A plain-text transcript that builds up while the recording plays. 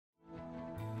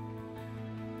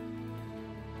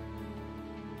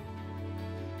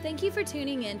Thank you for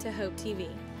tuning in to Hope TV,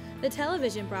 the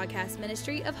television broadcast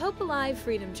ministry of Hope Alive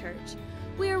Freedom Church.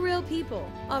 We are real people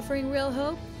offering real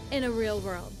hope in a real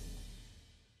world.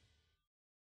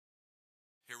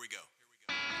 Here we go.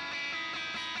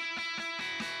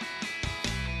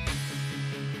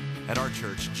 At our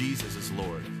church, Jesus is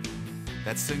Lord.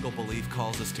 That single belief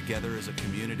calls us together as a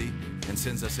community and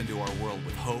sends us into our world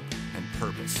with hope and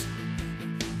purpose.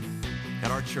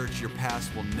 At our church, your past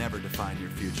will never define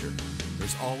your future.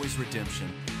 There's always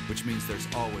redemption, which means there's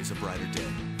always a brighter day.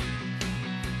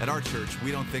 At our church,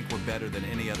 we don't think we're better than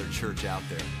any other church out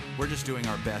there. We're just doing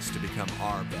our best to become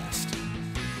our best.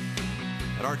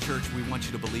 At our church, we want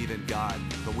you to believe in God,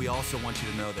 but we also want you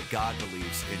to know that God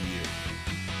believes in you.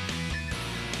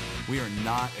 We are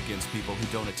not against people who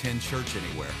don't attend church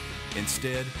anywhere.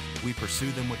 Instead, we pursue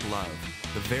them with love,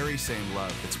 the very same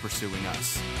love that's pursuing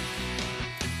us.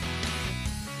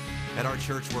 At our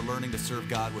church, we're learning to serve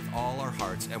God with all our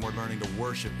hearts, and we're learning to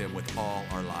worship Him with all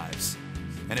our lives.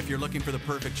 And if you're looking for the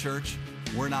perfect church,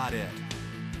 we're not it.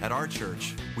 At our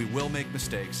church, we will make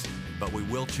mistakes, but we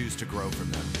will choose to grow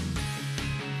from them.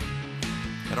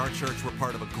 At our church, we're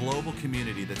part of a global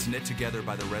community that's knit together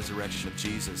by the resurrection of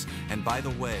Jesus. And by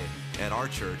the way, at our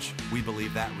church, we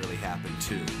believe that really happened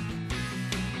too.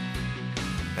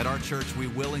 At our church, we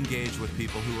will engage with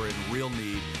people who are in real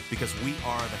need because we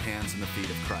are the hands and the feet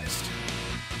of Christ.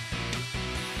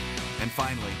 And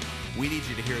finally, we need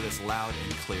you to hear this loud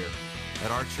and clear.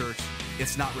 At our church,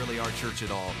 it's not really our church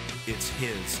at all. It's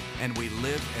His. And we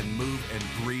live and move and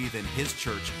breathe in His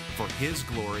church for His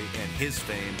glory and His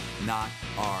fame, not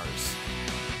ours.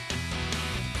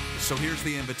 So here's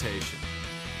the invitation.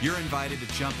 You're invited to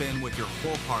jump in with your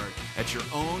whole heart at your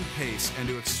own pace and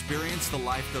to experience the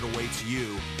life that awaits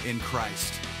you in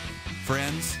Christ.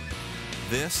 Friends,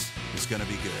 this is going to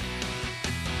be good.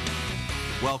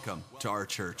 Welcome to our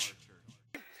church.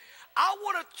 I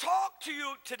want to talk to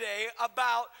you today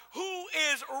about who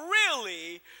is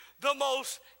really the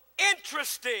most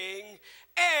interesting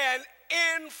and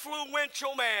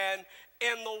influential man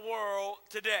in the world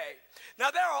today.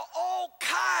 Now, there are all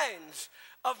kinds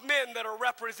of men that are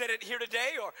represented here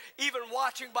today or even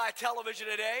watching by television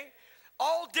today,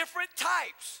 all different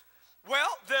types.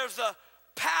 Well, there's a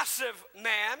passive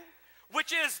man,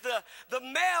 which is the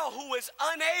male who is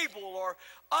unable or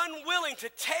unwilling to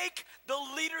take the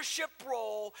leadership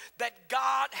role that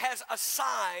God has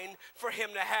assigned for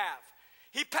him to have.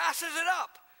 He passes it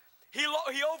up. He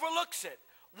overlooks it,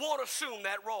 won't assume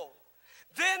that role.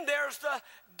 Then there's the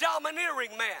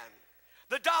domineering man.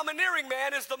 The domineering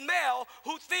man is the male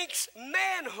who thinks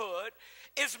manhood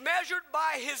is measured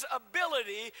by his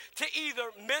ability to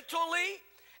either mentally,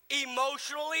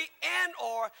 emotionally, and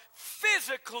or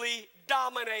physically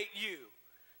dominate you,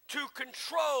 to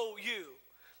control you.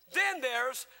 Then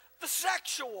there's the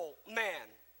sexual man.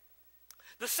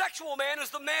 The sexual man is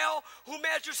the male who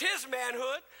measures his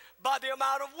manhood by the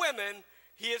amount of women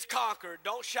he has conquered.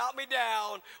 Don't shout me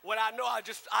down when I know I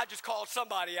just called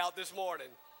somebody out this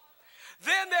morning.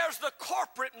 Then there's the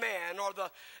corporate man, or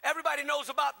everybody knows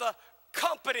about the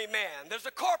company man. There's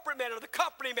the corporate man or the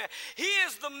company man. He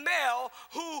is the male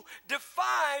who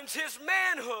defines his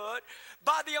manhood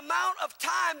by the amount of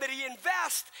time that he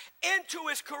invests into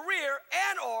his career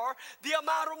and or the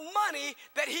amount of money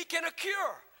that he can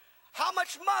accrue. How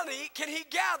much money can he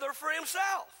gather for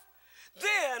himself?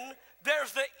 Then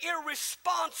there's the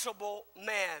irresponsible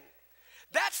man.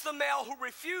 That's the male who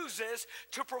refuses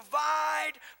to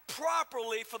provide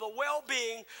properly for the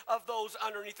well-being of those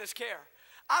underneath his care.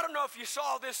 I don't know if you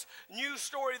saw this news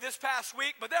story this past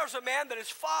week, but there's a man that has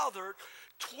fathered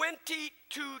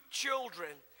 22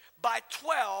 children by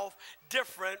 12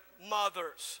 different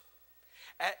mothers.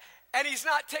 And he's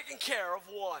not taking care of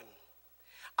one.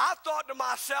 I thought to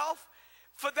myself,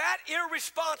 for that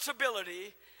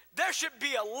irresponsibility, there should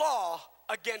be a law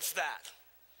against that.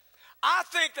 I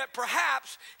think that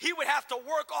perhaps he would have to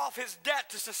work off his debt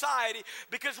to society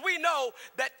because we know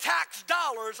that tax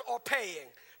dollars are paying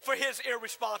for his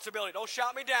irresponsibility. Don't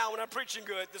shout me down when I'm preaching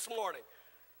good this morning.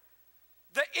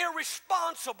 The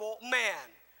irresponsible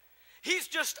man, he's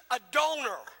just a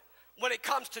donor when it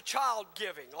comes to child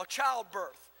giving or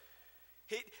childbirth.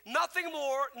 Nothing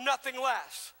more, nothing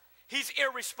less. He's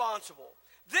irresponsible.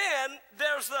 Then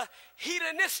there's the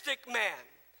hedonistic man.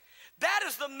 That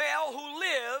is the male who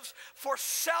lives for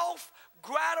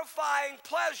self-gratifying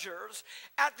pleasures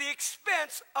at the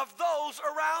expense of those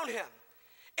around him.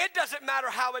 It doesn't matter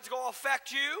how it's going to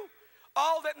affect you.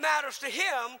 All that matters to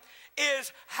him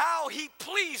is how he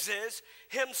pleases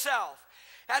himself.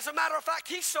 As a matter of fact,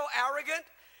 he's so arrogant.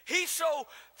 He's so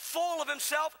full of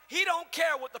himself. He don't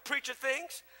care what the preacher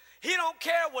thinks. He don't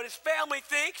care what his family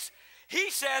thinks. He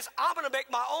says, I'm going to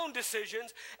make my own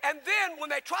decisions. And then when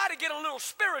they try to get a little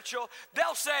spiritual,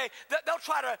 they'll say that they'll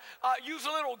try to use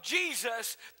a little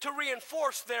Jesus to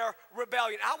reinforce their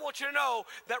rebellion. I want you to know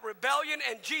that rebellion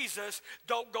and Jesus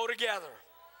don't go together.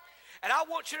 And I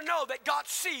want you to know that God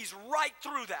sees right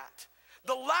through that.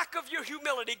 The lack of your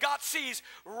humility, God sees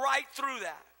right through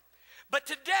that. But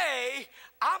today,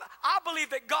 I believe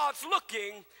that God's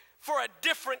looking for a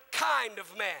different kind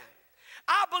of man.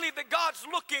 I believe that God's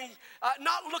looking,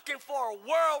 not looking for a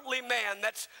worldly man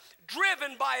that's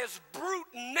driven by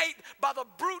the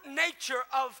brute nature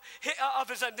of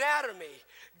his anatomy.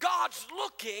 God's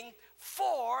looking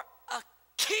for a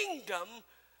kingdom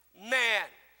man.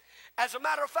 As a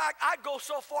matter of fact, I'd go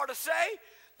so far to say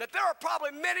that there are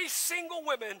probably many single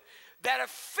women that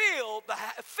have filled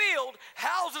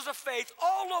houses of faith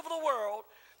all over the world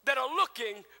that are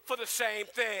looking for the same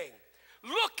thing.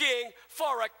 Looking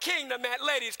for a kingdom man.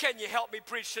 Ladies, can you help me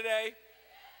preach today?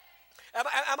 Am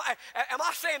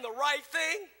I saying the right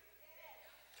thing?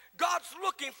 God's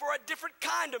looking for a different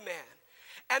kind of man.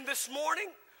 And this morning,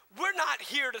 we're not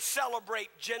here to celebrate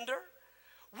gender.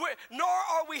 Nor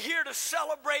are we here to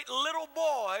celebrate little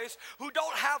boys who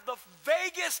don't have the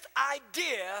vaguest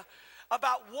idea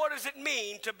about what does it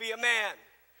mean to be a man.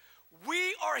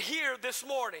 We are here this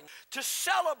morning to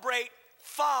celebrate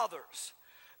fathers,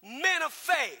 men of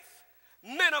faith,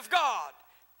 men of God,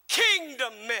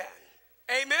 kingdom men.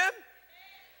 Amen?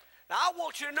 Now, I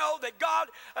want you to know that God,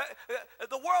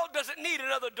 the world doesn't need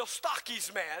another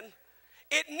Dostoevsky's man.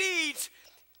 It needs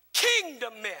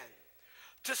kingdom men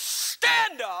to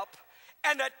stand up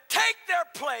and to take their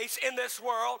place in this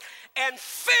world and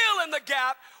fill in the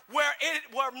gap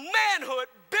where manhood,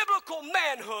 biblical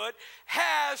manhood,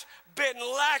 has been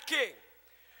lacking.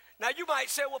 Now, you might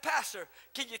say, well, Pastor,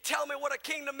 can you tell me what a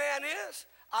kingdom man is?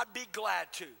 I'd be glad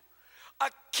to. A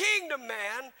kingdom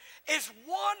man is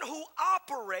one who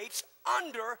operates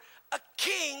under a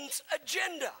king's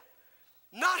agenda,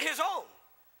 not his own.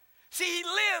 See, he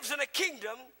lives in a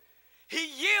kingdom. He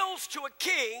yields to a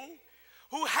king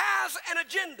who has an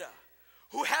agenda,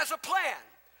 who has a plan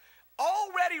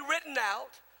already written out,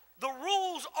 the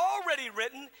rules already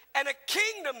written, and a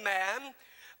kingdom man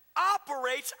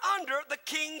operates under the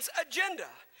king's agenda.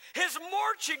 His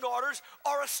marching orders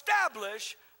are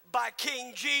established by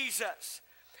King Jesus.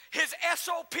 His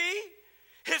SOP,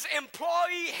 his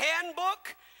employee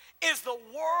handbook, is the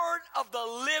word of the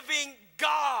living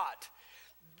God.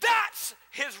 That's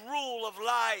his rule of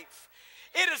life.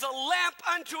 It is a lamp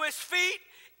unto his feet.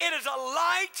 It is a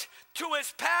light to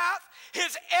his path.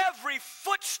 His every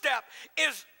footstep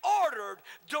is ordered,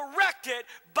 directed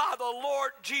by the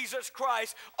Lord Jesus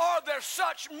Christ. Are there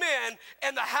such men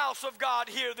in the house of God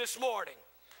here this morning?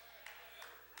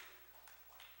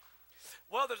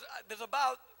 Well, there's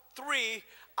about 3.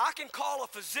 I can call a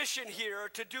physician here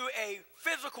to do a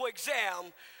physical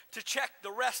exam to check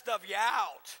the rest of you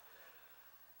out.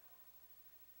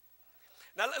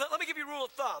 Now, let me give you a rule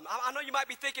of thumb. I know you might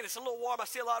be thinking it's a little warm. I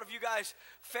see a lot of you guys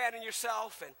fanning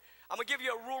yourself, and I'm going to give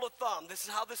you a rule of thumb. This is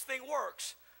how this thing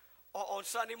works on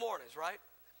Sunday mornings, right?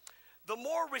 The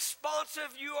more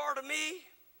responsive you are to me,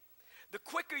 the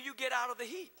quicker you get out of the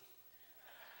heat.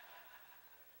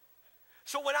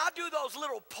 So when I do those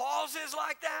little pauses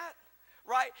like that,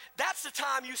 right, that's the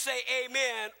time you say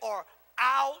amen or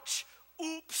ouch,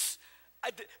 oops,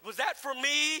 was that for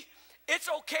me? It's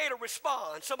okay to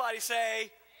respond. Somebody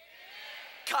say,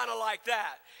 kind of like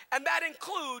that. And that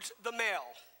includes the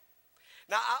male.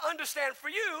 Now, I understand for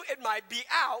you, it might be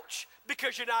ouch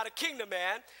because you're not a kingdom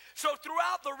man. So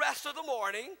throughout the rest of the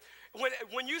morning,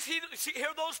 when you hear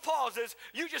those pauses,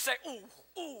 you just say,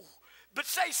 ooh, ooh, but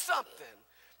say something.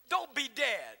 Don't be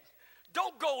dead.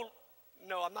 Don't go,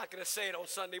 no, I'm not going to say it on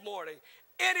Sunday morning.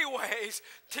 Anyways,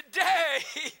 today,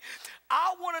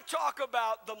 I want to talk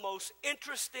about the most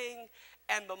interesting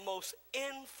and the most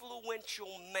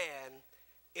influential man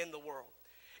in the world.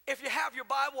 If you have your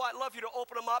Bible, I'd love you to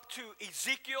open them up to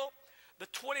Ezekiel, the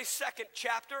 22nd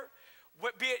chapter,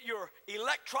 be it your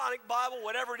electronic Bible,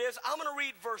 whatever it is. I'm going to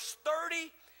read verse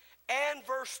 30 and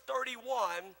verse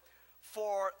 31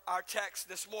 for our text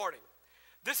this morning.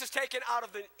 This is taken out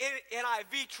of the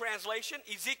NIV translation,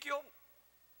 Ezekiel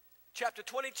chapter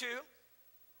 22,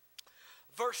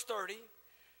 verse 30.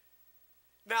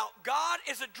 Now, God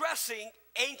is addressing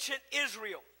ancient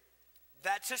Israel.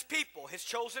 That's his people, his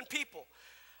chosen people.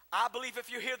 I believe if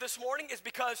you're here this morning, it's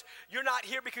because you're not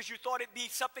here because you thought it'd be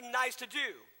something nice to do.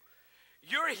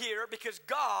 You're here because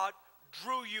God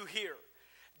drew you here.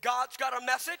 God's got a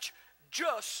message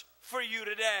just for you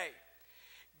today.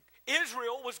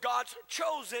 Israel was God's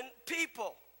chosen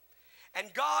people.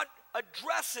 And God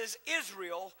addresses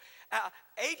Israel,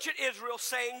 ancient Israel,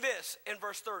 saying this in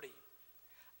verse 30.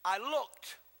 I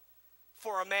looked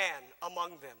for a man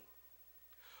among them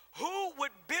who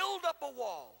would build up a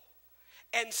wall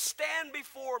and stand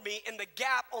before me in the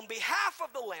gap on behalf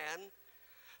of the land,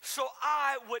 so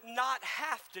I would not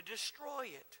have to destroy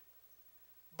it.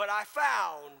 But I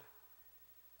found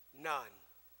none.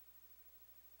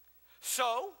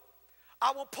 So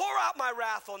I will pour out my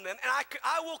wrath on them, and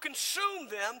I will consume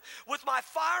them with my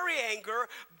fiery anger,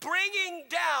 bringing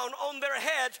down on their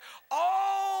heads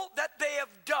all that they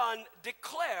have done,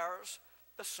 declares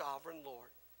the sovereign Lord.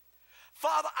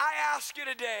 Father, I ask you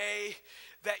today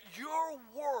that your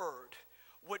word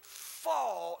would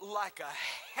fall like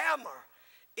a hammer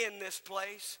in this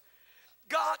place.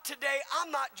 God, today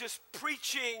I'm not just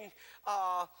preaching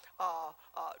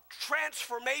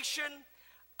transformation,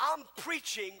 I'm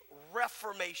preaching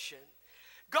reformation.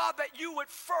 God, that you would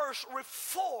first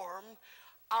reform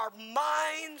our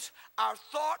minds, our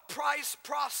thought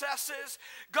processes.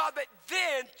 God, that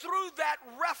then through that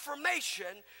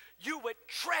reformation, you would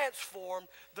transform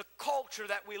the culture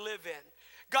that we live in.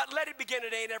 God, let it begin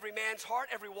today in every man's heart,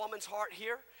 every woman's heart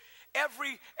here.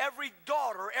 Every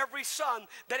daughter, every son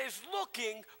that is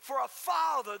looking for a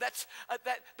father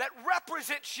that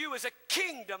represents you as a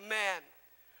kingdom man.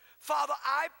 Father,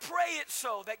 I pray it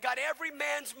so that, God, every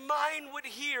man's mind would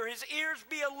hear, his ears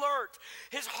be alert,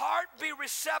 his heart be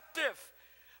receptive.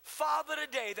 Father,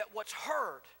 today that what's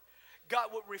heard, God,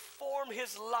 would reform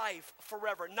his life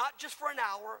forever, not just for an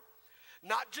hour,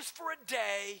 not just for a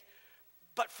day,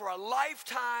 but for a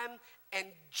lifetime and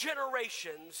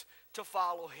generations to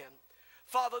follow him.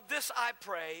 Father, this I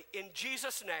pray in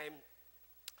Jesus' name.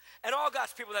 And all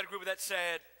God's people that agree with that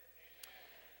said,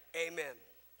 amen.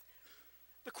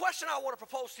 The question I want to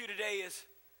propose to you today is,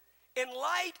 in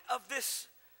light of this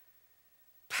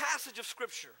passage of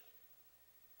Scripture,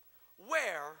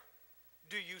 where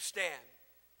do you stand?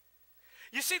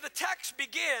 You see, the text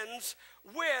begins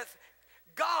with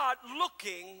God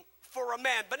looking for a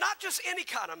man, but not just any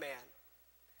kind of man.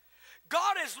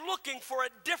 God is looking for a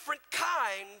different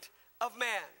kind of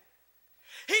man.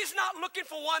 He's not looking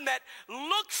for one that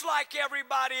looks like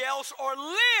everybody else or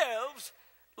lives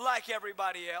like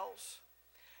everybody else.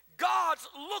 God's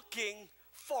looking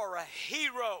for a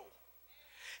hero.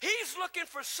 He's looking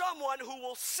for someone who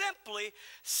will simply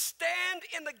stand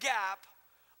in the gap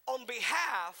on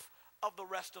behalf of the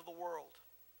rest of the world.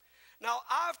 Now,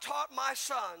 I've taught my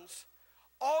sons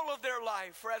all of their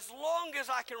life, for as long as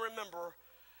I can remember,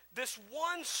 this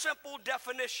one simple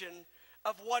definition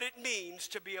of what it means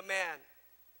to be a man.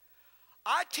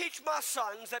 I teach my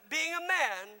sons that being a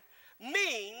man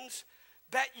means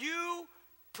that you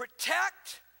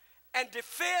protect and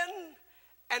defend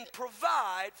and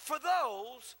provide for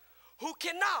those who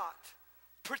cannot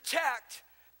protect,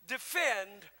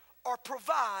 defend, or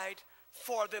provide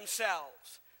for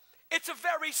themselves. It's a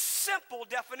very simple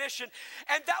definition,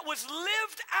 and that was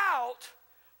lived out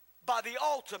by the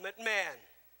ultimate man,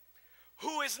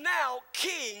 who is now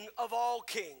King of all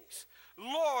kings,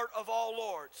 Lord of all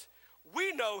lords.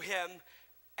 We know him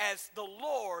as the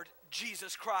Lord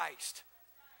Jesus Christ,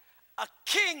 a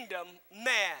kingdom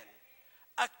man,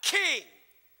 a king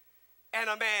and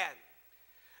a man.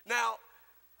 Now,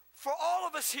 for all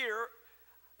of us here,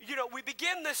 you know, we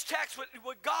begin this text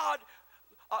with God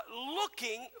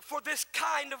looking for this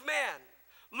kind of man,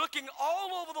 looking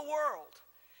all over the world,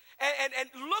 and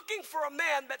looking for a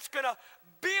man that's going to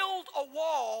build a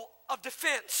wall of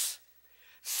defense,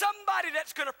 somebody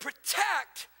that's going to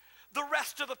protect the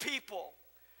rest of the people,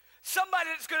 somebody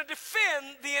that's going to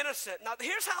defend the innocent. Now,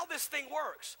 here's how this thing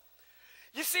works.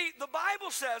 You see, the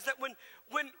Bible says that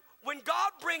when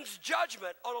God brings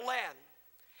judgment on a land,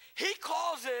 he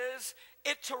causes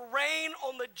it to rain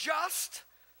on the just,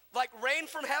 like rain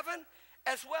from heaven,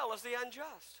 as well as the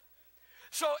unjust.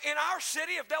 So in our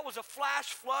city, if there was a flash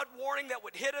flood warning that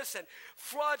would hit us and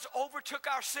floods overtook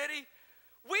our city,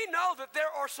 we know that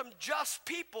there are some just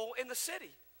people in the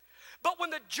city. But when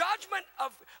the judgment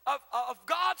of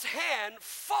God's hand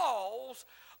falls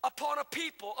upon a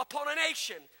people, upon a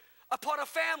nation, upon a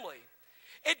family,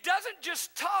 it doesn't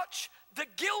just touch the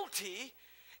guilty,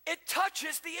 it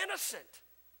touches the innocent.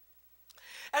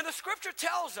 And the scripture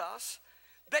tells us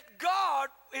that God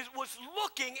was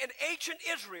looking in ancient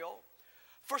Israel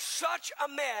for such a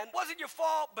man. It wasn't your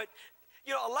fault, but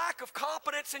you know, a lack of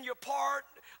competence on your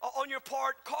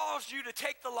part caused you to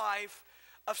take the life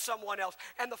of someone else.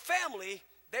 And the family,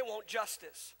 they want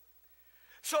justice.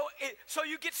 So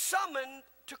you get summoned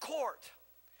to court.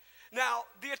 Now,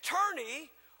 the attorney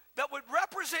that would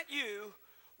represent you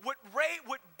would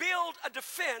build a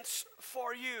defense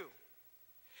for you.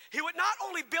 He would not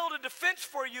only build a defense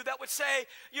for you that would say,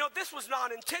 you know, this was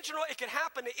non-intentional, it can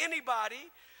happen to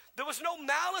anybody. There was no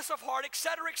malice of heart, et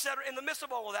cetera, in the midst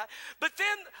of all of that. But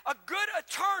then a good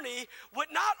attorney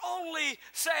would not only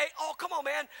say, oh, come on,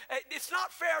 man, it's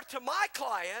not fair to my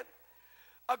client.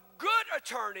 A good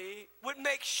attorney would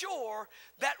make sure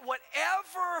that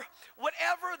whatever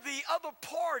the other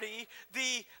party,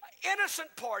 the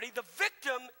innocent party, the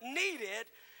victim needed,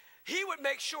 he would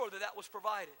make sure that that was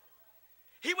provided.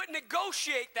 He would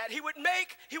negotiate that. He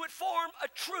would form a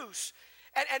truce.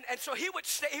 And so he would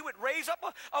raise up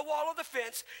a wall of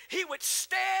defense. He would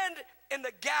stand in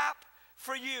the gap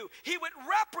for you. He would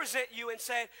represent you and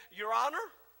say, Your Honor,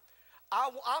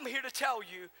 I'm here to tell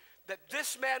you that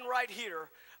this man right here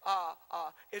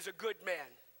is a good man.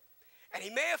 And he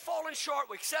may have fallen short,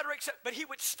 et cetera, but he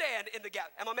would stand in the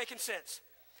gap. Am I making sense?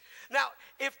 Now,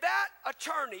 if that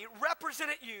attorney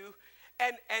represented you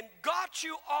and got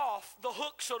you off the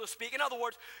hook, so to speak, in other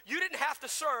words, you didn't have to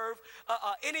serve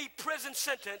any prison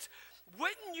sentence,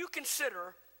 wouldn't you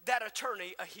consider that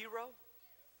attorney a hero?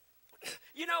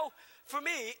 You know, for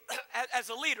me, as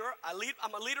a leader,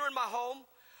 I'm a leader in my home.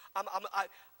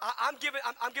 I'm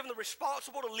given the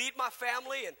responsible to lead my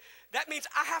family, and that means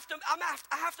I have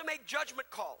to make judgment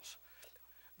calls.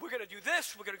 We're going to do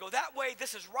this, we're going to go that way,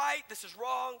 this is right, this is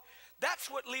wrong.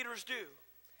 That's what leaders do.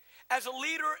 As a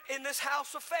leader in this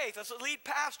house of faith, as a lead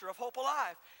pastor of Hope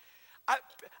Alive,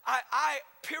 I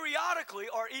periodically,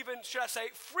 or even should I say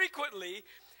frequently,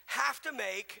 have to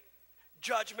make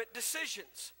judgment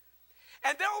decisions.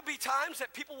 And there will be times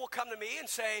that people will come to me and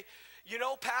say, you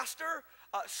know, Pastor,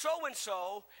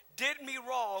 so-and-so did me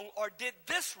wrong or did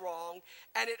this wrong,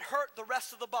 and it hurt the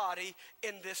rest of the body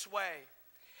in this way.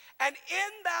 And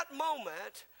in that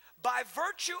moment, by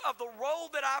virtue of the role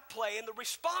that I play and the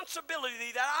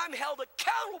responsibility that I'm held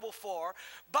accountable for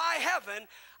by heaven,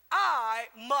 I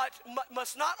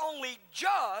must not only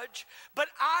judge, but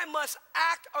I must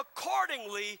act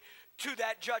accordingly to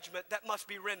that judgment that must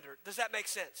be rendered. Does that make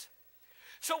sense?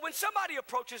 So when somebody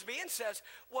approaches me and says,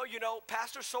 well, you know,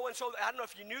 Pastor so-and-so, I don't know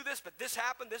if you knew this, but this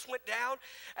happened, this went down,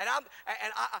 and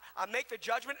I make the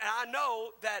judgment, and I know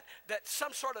that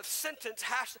some sort of sentence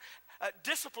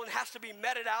discipline has to be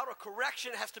meted out, or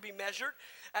correction has to be measured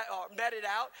or meted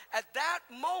out. At that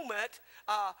moment,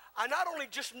 I not only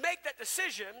just make that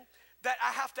decision that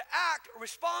I have to act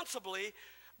responsibly,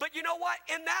 but you know what?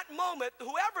 In that moment,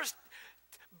 whoever's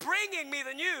bringing me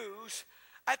the news,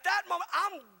 at that moment,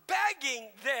 I'm begging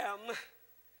them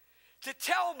to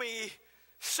tell me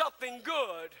something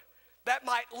good that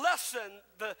might lessen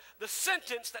the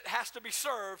sentence that has to be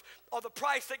served or the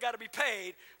price that got to be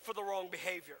paid for the wrong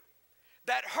behavior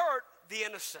that hurt the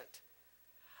innocent.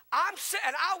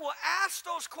 And I will ask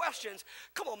those questions.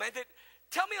 Come on, man,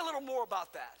 tell me a little more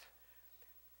about that.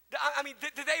 I mean,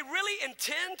 did they really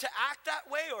intend to act that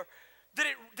way, or did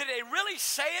they really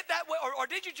say it that way, or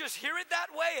did you just hear it that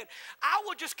way? And I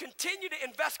will just continue to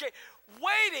investigate,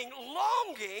 waiting,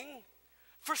 longing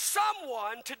for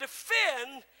someone to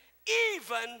defend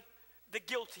even the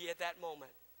guilty at that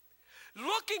moment.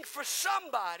 Looking for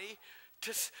somebody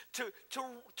to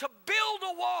build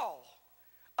a wall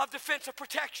of defensive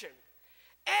protection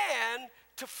and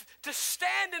to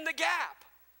stand in the gap.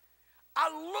 I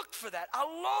look for that. I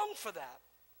long for that.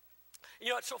 You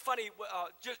know, it's so funny.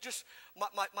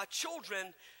 My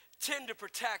children tend to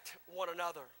protect one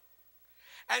another.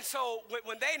 And so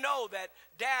when they know that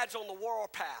Dad's on the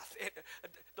warpath,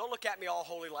 don't look at me all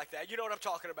holy like that. You know what I'm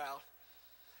talking about.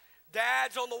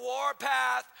 Dad's on the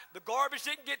warpath, the garbage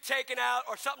didn't get taken out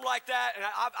or something like that, and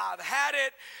I've had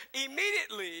it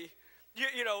immediately.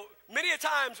 You know, many a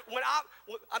times when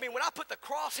I put the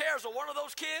crosshairs on one of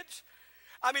those kids,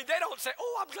 I mean, they don't say,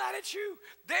 oh, I'm glad it's you.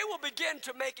 They will begin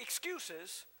to make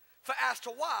excuses as to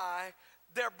why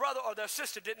their brother or their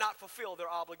sister did not fulfill their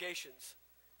obligations.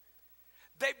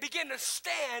 They begin to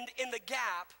stand in the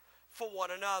gap for one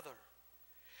another.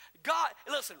 God,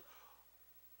 listen,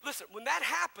 when that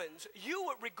happens, you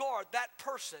would regard that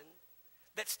person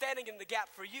that's standing in the gap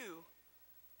for you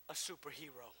a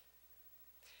superhero.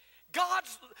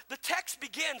 The text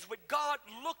begins with God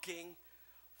looking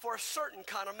for a certain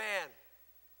kind of man.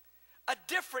 A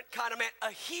different kind of man,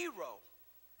 a hero.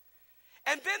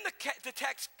 And then the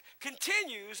text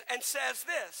continues and says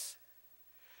this,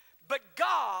 but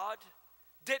God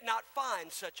did not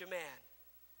find such a man.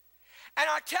 And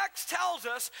our text tells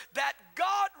us that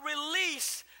God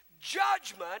released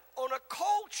judgment on a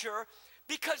culture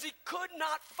because he could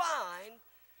not find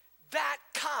that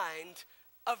kind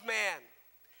of man.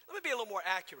 Let me be a little more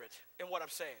accurate in what I'm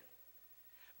saying.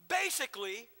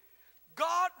 Basically,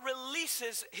 God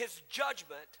releases his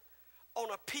judgment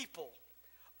on a people,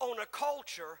 on a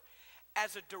culture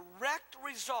as a direct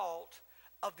result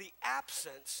of the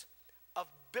absence of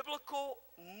biblical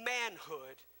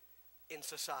manhood in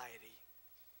society.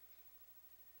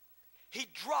 He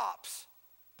drops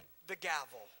the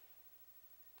gavel.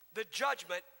 The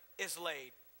judgment is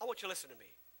laid. I want you to listen to me.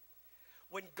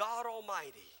 When God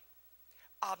Almighty,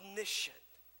 omniscient,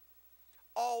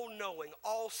 all-knowing,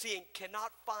 all-seeing,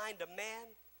 cannot find a man,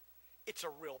 it's a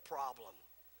real problem.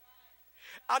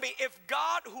 I mean, if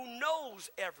God, who knows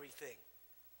everything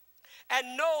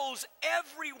and knows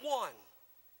everyone,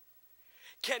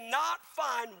 cannot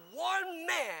find one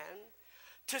man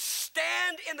to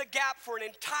stand in the gap for an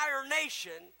entire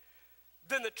nation,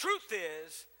 then the truth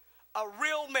is, a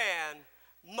real man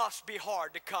must be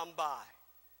hard to come by.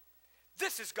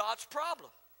 This is God's problem.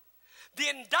 The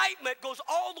indictment goes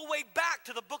all the way back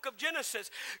to the book of Genesis.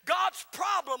 God's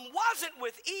problem wasn't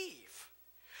with Eve.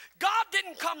 God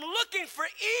didn't come looking for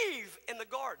Eve in the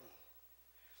garden.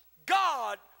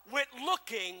 God went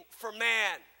looking for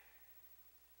man.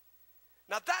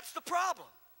 Now that's the problem.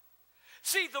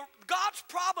 See, God's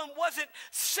problem wasn't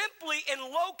simply in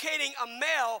locating a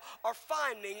male or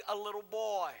finding a little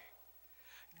boy.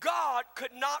 God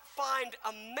could not find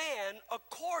a man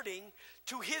according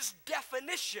to his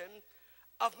definition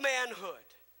of manhood.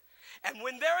 And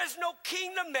when there is no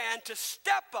kingdom man to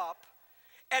step up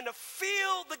and to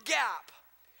fill the gap,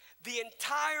 the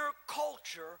entire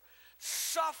culture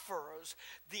suffers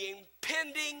the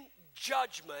impending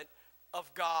judgment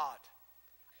of God.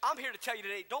 I'm here to tell you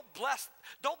today, don't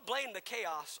blame the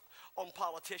chaos on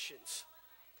politicians.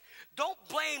 Don't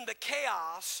blame the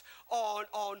chaos on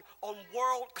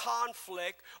world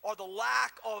conflict or the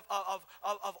lack of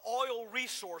oil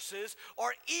resources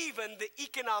or even the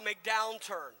economic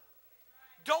downturn.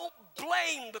 Don't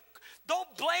blame the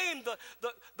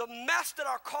mess that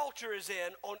our culture is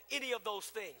in on any of those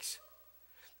things.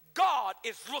 God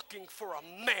is looking for a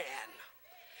man.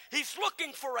 He's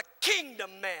looking for a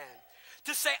kingdom man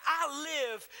to say, I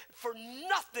live for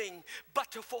nothing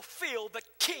but to fulfill the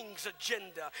king's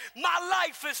agenda. My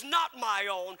life is not my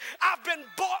own. I've been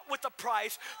bought with a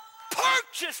price,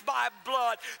 purchased by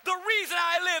blood. The reason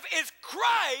I live is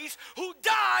Christ who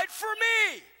died for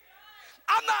me.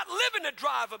 I'm not living to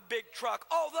drive a big truck,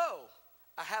 although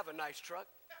I have a nice truck.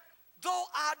 Though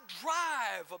I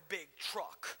drive a big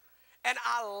truck and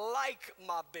I like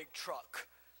my big truck,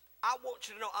 I want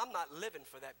you to know I'm not living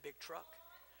for that big truck.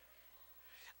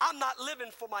 I'm not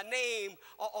living for my name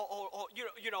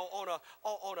on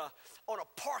a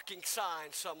parking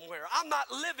sign somewhere. I'm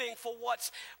not living for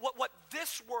what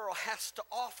this world has to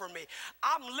offer me.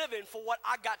 I'm living for what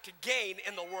I got to gain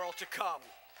in the world to come.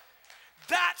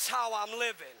 That's how I'm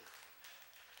living.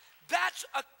 That's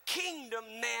a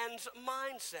kingdom man's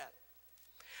mindset.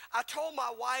 I told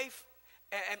my wife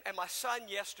and my son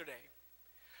yesterday,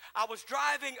 I was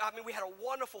driving, we had a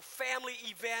wonderful family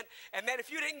event, and man,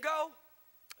 if you didn't go,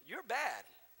 you're bad.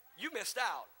 You missed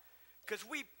out. Because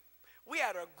we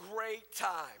had a great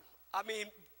time.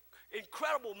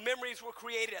 Incredible memories were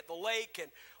created at the lake,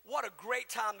 and what a great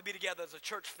time to be together as a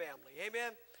church family.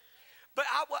 Amen? But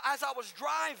as I was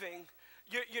driving,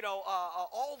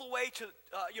 all the way to,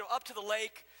 up to the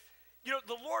lake,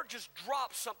 the Lord just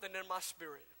dropped something in my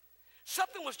spirit.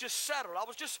 Something was just settled. I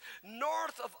was just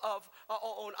north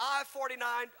on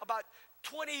I-49, about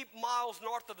 20 miles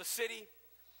north of the city.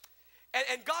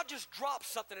 And God just dropped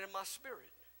something in my spirit.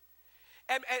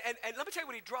 And let me tell you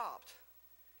what he dropped.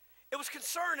 It was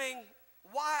concerning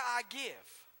why I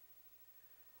give.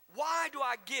 Why do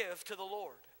I give to the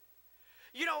Lord?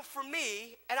 For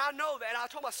me, and I know that, and I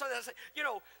told my son that, I said,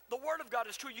 the Word of God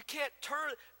is true. You can't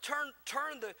turn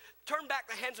back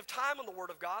the hands of time on the Word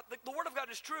of God. The Word of God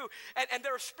is true. And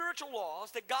there are spiritual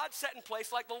laws that God set in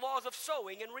place, like the laws of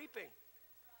sowing and reaping.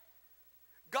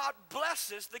 God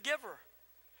blesses the giver.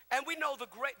 And we know the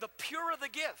purer the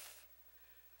gift,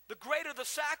 the greater the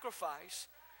sacrifice,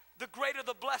 the greater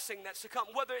the blessing that's to come.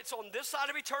 Whether it's on this side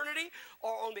of eternity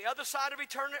or on the other side of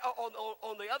eternity,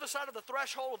 on the other side of the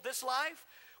threshold of this life,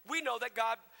 we know that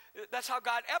that's how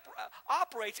God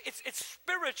operates. It's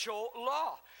spiritual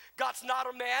law. God's not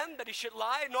a man that he should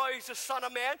lie, nor he's a son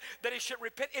of man that he should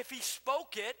repent. If he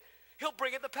spoke it, he'll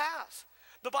bring it to pass.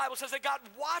 The Bible says that God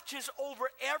watches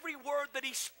over every word that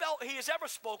he has ever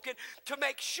spoken to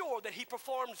make sure that he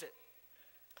performs it.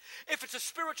 If it's a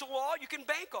spiritual law, you can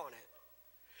bank on it.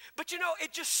 But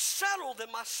it just settled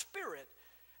in my spirit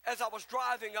as I was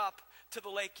driving up to the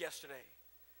lake yesterday,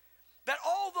 that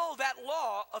although that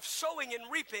law of sowing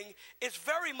and reaping is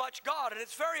very much God and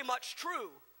it's very much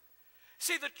true,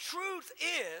 see, the truth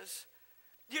is,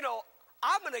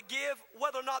 I'm going to give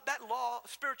whether or not that law,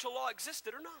 spiritual law,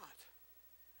 existed or not.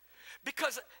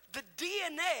 Because the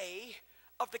DNA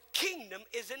of the kingdom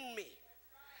is in me.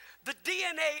 The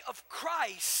DNA of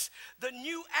Christ, the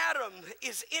new Adam,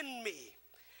 is in me.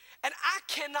 And I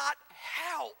cannot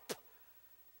help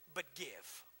but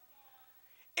give.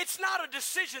 It's not a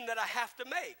decision that I have to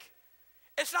make.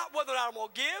 It's not whether or not I'm going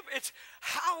to give. It's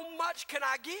how much can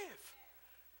I give.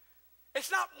 It's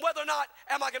not whether or not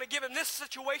am I going to give in this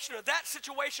situation or that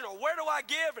situation or where do I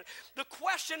give. And the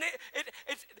question, it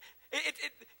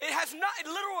has not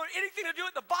literally anything to do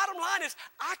with it. The bottom line is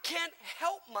I can't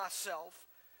help myself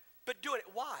but doing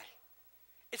it. Why?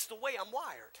 It's the way I'm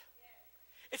wired.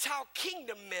 It's how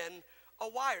kingdom men are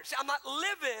wired. See, I'm not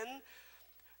living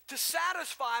to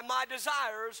satisfy my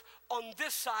desires on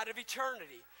this side of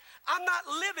eternity. I'm not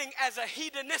living as a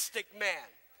hedonistic man.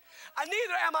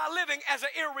 Neither am I living as an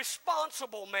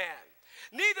irresponsible man.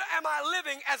 Neither am I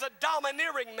living as a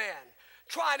domineering man,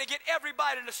 trying to get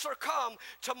everybody to succumb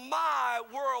to my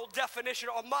world definition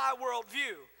or my world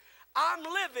view. I'm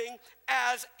living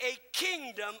as a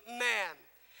kingdom man.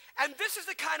 And this is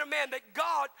the kind of man that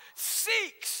God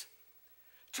seeks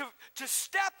to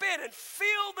step in and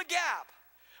fill the gap.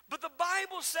 But the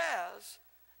Bible says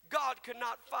God could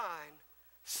not find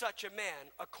such a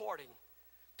man according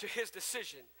to his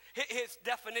decision, his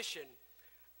definition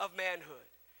of manhood.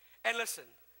 And listen,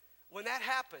 when that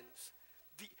happens,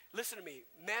 listen to me,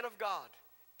 man of God,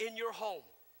 in your home,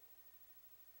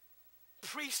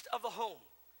 priest of the home,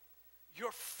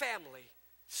 your family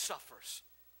suffers.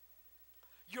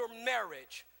 Your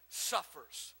marriage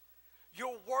suffers.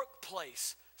 Your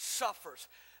workplace suffers.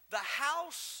 The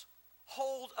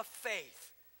household of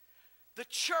faith, the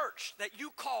church that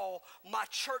you call my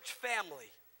church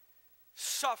family,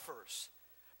 suffers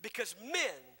because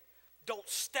men don't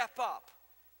step up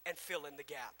and fill in the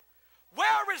gap.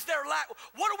 Where is their lack?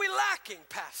 What are we lacking,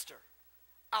 Pastor?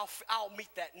 I'll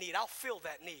meet that need. I'll fill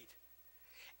that need.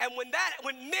 And when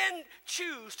men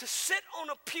choose to sit on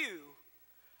a pew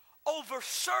over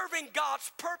serving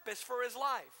God's purpose for his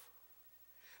life,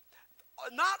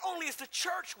 not only is the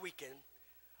church weakened,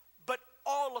 but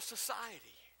all of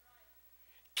society.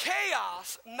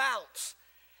 Chaos mounts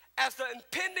as the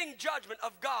impending judgment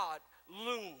of God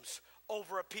looms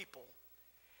over a people.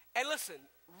 And listen,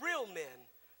 real men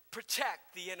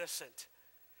protect the innocent.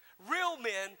 Real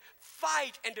men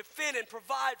fight and defend and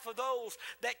provide for those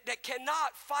that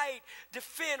cannot fight,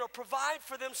 defend, or provide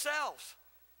for themselves.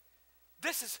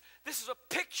 This is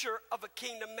a picture of a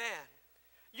kingdom man.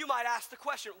 You might ask the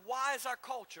question, why is our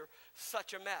culture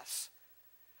such a mess?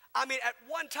 I mean, at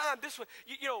one time, this was,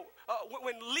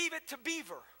 when Leave It to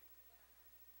Beaver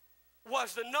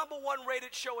was the #1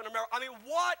 rated show in America. I mean,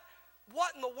 what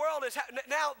in the world is happening?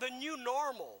 Now, the new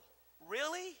normal.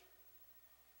 Really?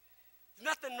 There's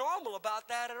nothing normal about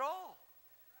that at all.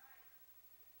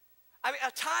 I mean,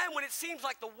 a time when it seems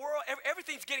like the world,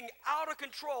 everything's getting out of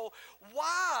control.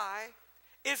 Why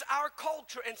is our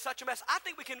culture in such a mess? I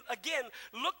think we can, again,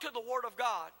 look to the Word of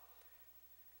God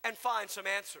and find some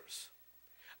answers.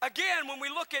 Again, when we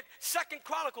look at 2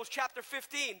 Chronicles chapter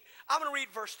 15, I'm going to read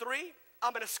verse 3.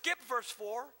 I'm going to skip verse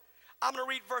 4. I'm going to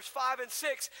read verse 5 and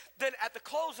 6. Then at the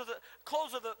close of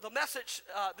the message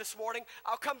this morning,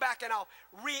 I'll come back and I'll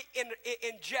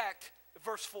inject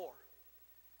verse 4.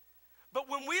 But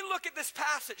when we look at this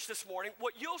passage this morning,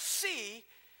 what you'll see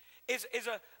is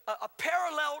a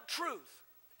parallel truth.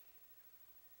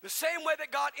 The same way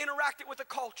that God interacted with the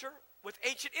culture, with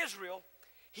ancient Israel,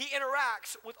 he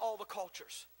interacts with all the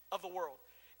cultures of the world,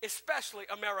 especially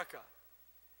America.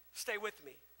 Stay with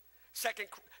me.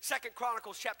 Second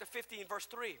Chronicles chapter 15, verse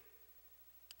 3.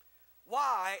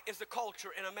 Why is the culture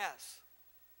in a mess?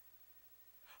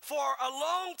 For a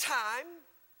long time,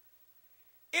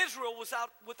 Israel was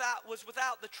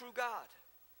without the true God,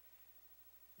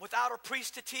 without a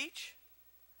priest to teach,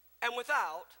 and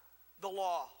without the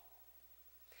law.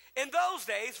 In those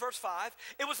days, verse 5,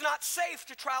 it was not safe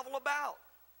to travel about,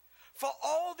 for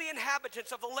all the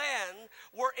inhabitants of the land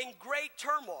were in great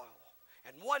turmoil,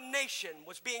 and one nation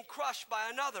was being crushed by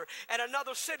another, and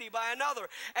another city by another,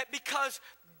 and because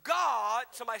God,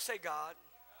 somebody say God,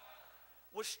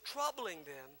 was troubling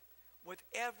them with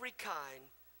every kind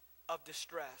of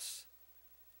distress.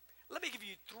 Let me give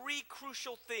you 3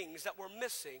 crucial things that were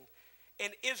missing in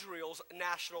Israel's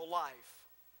national life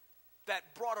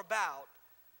that brought about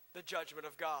the judgment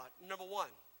of God. Number 1,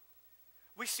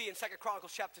 we see in 2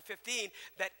 Chronicles chapter 15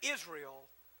 that Israel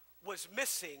was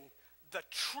missing the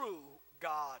true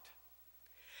God.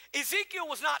 Ezekiel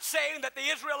was not saying that the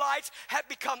Israelites had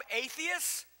become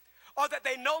atheists or that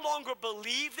they no longer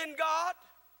believed in God.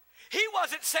 He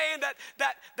wasn't saying that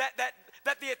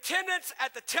the attendance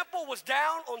at the temple was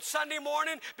down on Sunday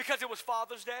morning because it was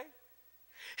Father's Day.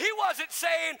 He wasn't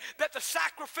saying that the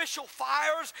sacrificial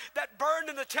fires that burned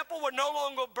in the temple were no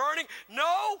longer burning.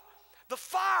 No, the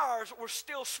fires were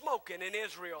still smoking in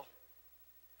Israel.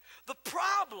 The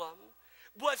problem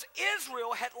was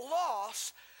Israel had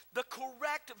lost the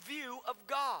correct view of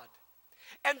God.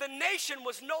 And the nation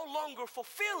was no longer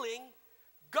fulfilling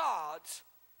God's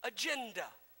agenda.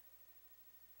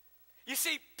 You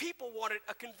see, people wanted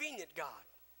a convenient God.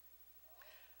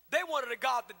 They wanted a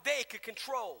God that they could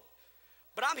control.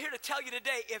 But I'm here to tell you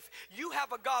today, if you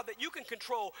have a God that you can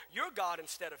control, you're God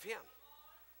instead of him.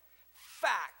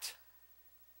 Fact.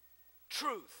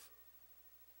 Truth.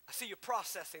 I see you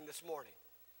processing this morning.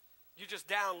 You're just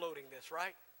downloading this,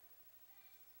 right?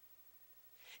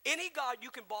 Any God you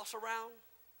can boss around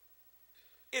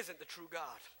isn't the true God.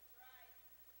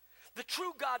 The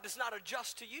true God does not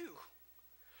adjust to you.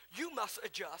 You must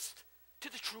adjust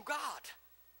to the true God.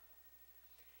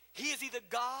 He is either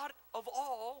God of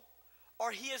all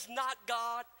or he is not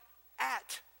God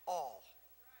at all.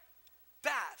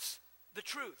 That's the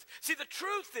truth. See, the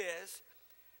truth is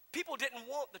people didn't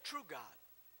want the true God.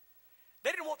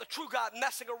 They didn't want the true God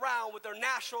messing around with their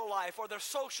national life or their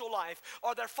social life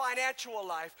or their financial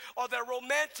life or their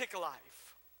romantic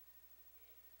life.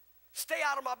 Stay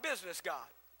out of my business, God.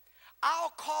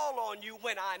 I'll call on you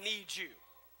when I need you.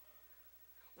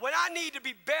 When I need to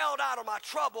be bailed out of my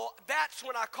trouble, that's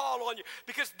when I call on you.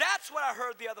 Because that's what I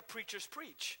heard the other preachers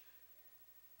preach.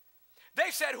 They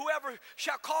said, whoever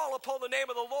shall call upon the name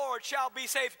of the Lord shall be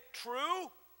saved. True.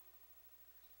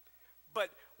 But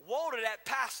woe to that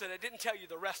pastor that didn't tell you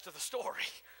the rest of the story.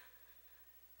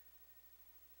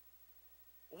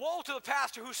 Woe to the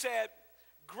pastor who said,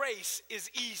 grace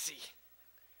is easy.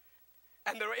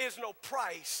 And there is no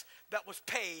price that was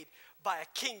paid by a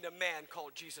kingdom man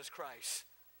called Jesus Christ.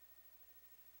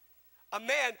 A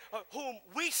man whom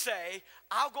we say,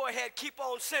 I'll go ahead, keep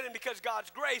on sinning because God's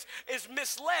grace, is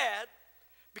misled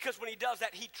because when he does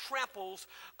that, he tramples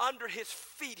under his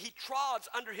feet. He trods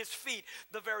under his feet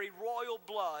the very royal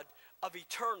blood of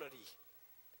eternity,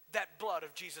 that blood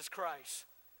of Jesus Christ.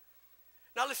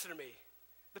 Now listen to me.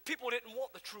 The people didn't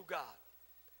want the true God.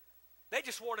 They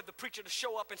just wanted the preacher to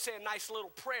show up and say a nice little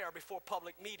prayer before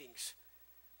public meetings.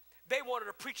 They wanted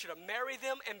a preacher to marry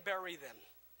them and bury them.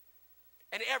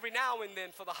 And every now and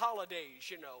then for the holidays,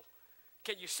 you know,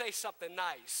 can you say something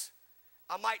nice?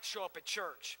 I might show up at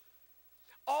church.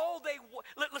 All they want,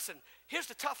 listen, here's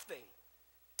the tough thing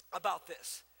about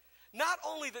this. Not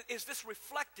only is this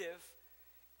reflective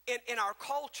in our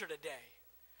culture today,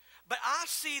 but I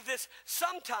see this,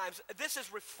 sometimes this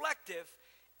is reflective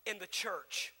in the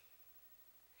church.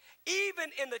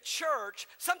 Even in the church,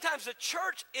 sometimes the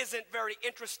church isn't very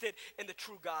interested in the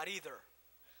true God either.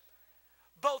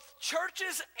 Both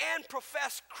churches and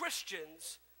professed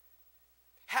Christians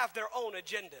have their own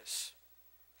agendas.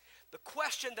 The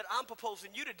question that I'm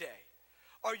proposing you today,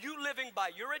 are you living by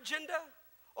your agenda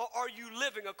or are you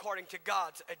living according to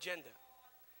God's agenda?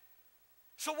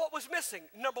 So what was missing?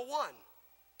 Number one,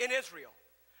 in Israel,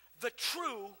 the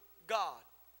true God.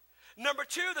 Number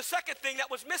two, the second thing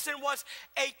that was missing was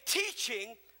a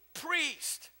teaching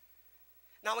priest.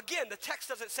 Now again, the text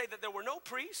doesn't say that there were no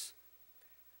priests.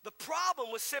 The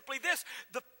problem was simply this.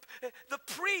 The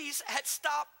priests had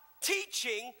stopped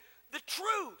teaching the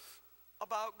truth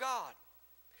about God.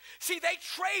 See, they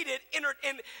traded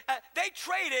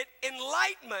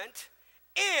enlightenment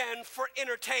in for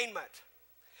entertainment.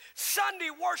 Sunday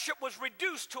worship was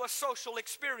reduced to a social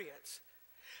experience.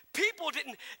 People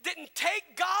didn't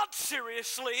take God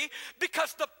seriously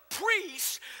because the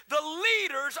priests, the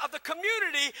leaders of the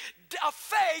community of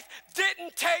faith,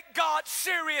 didn't take God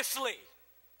seriously.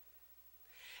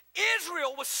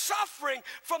 Israel was suffering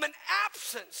from an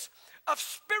absence of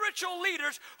spiritual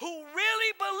leaders who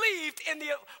really believed in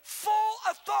the full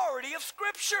authority of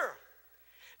Scripture.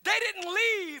 They didn't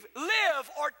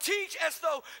live, or teach as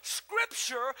though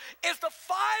Scripture is the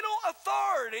final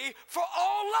authority for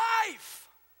all life.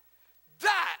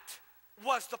 That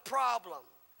was the problem.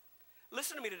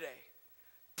 Listen to me today.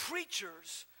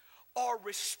 Preachers are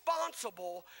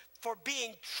responsible for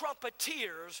being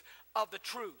trumpeters of the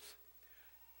truth.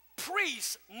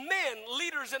 Priests, men,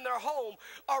 leaders in their home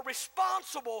are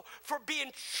responsible for being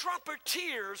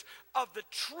trumpeters of the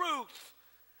truth.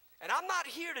 And I'm not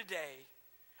here today,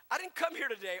 I didn't come here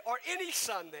today or any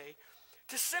Sunday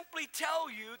to simply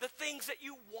tell you the things that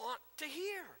you want to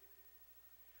hear.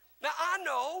 Now I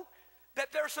know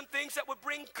that there are some things that would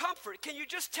bring comfort. Can you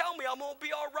just tell me I'm going to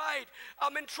be all right,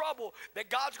 I'm in trouble, that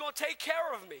God's going to take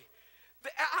care of me?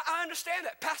 I understand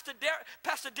that. Pastor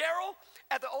Darrell,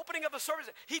 at the opening of the service,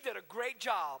 he did a great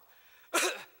job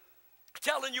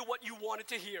telling you what you wanted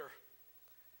to hear.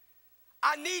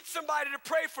 I need somebody to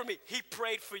pray for me. He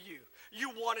prayed for you.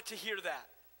 You wanted to hear that.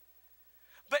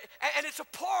 And it's a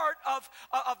part of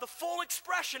the full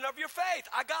expression of your faith.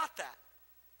 I got that.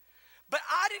 But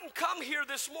I didn't come here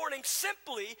this morning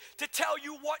simply to tell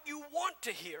you what you want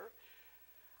to hear.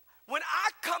 When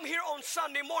I come here on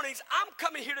Sunday mornings, I'm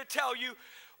coming here to tell you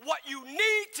what you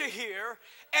need to hear,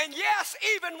 and yes,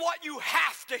 even what you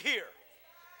have to hear.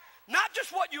 Not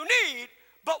just what you need,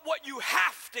 but what you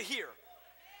have to hear.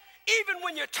 Even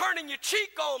when you're turning your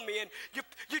cheek on me and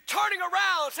you're turning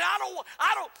around and saying,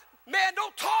 man,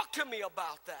 don't talk to me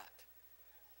about that.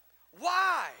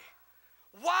 Why?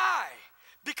 Why?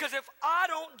 Because if I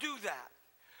don't do that,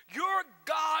 your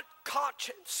God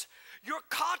conscience, your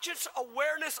conscious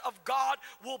awareness of God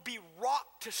will be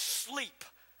rocked to sleep.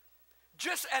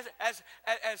 Just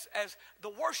as the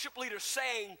worship leader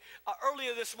sang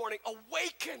earlier this morning,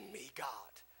 awaken me, God.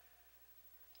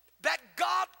 That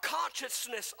God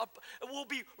consciousness will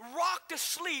be rocked to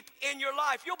sleep in your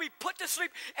life. You'll be put to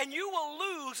sleep and you will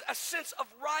lose a sense of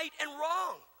right and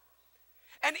wrong.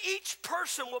 And each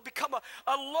person will become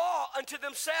a law unto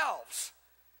themselves.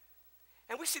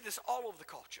 And we see this all over the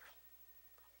culture.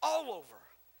 All over.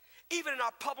 Even in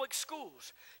our public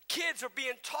schools. Kids are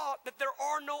being taught that there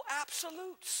are no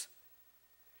absolutes.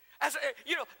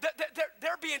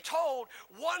 They're being told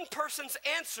one person's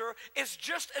answer is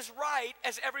just as right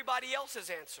as everybody else's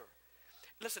answer.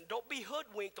 Listen, don't be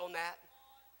hoodwinked on that.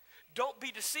 Don't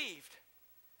be deceived.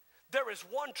 There is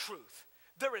one truth.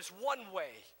 There is one way.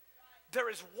 There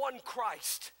is one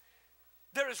Christ.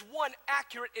 There is one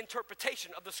accurate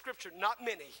interpretation of the scripture, not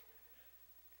many.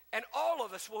 And all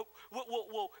of us will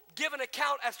give an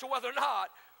account as to whether or not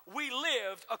we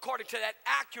lived according to that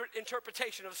accurate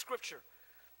interpretation of scripture.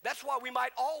 That's why we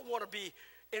might all want to be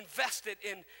invested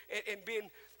in being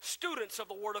students of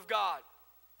the Word of God.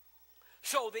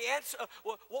 So the answer,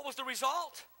 what was the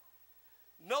result?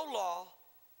 No law,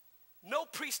 no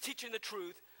priest teaching the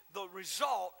truth. The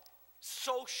result,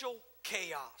 social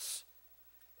chaos.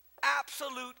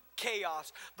 Absolute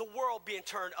chaos. The world being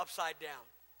turned upside down.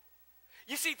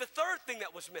 You see, the third thing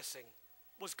that was missing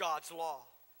was God's law.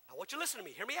 I want you to listen to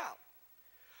me. Hear me out.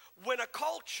 When a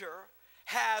culture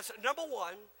has, number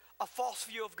one, a false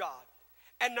view of God,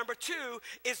 and number two,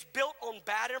 is built on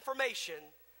bad information,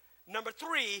 number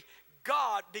three,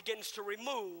 God begins to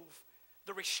remove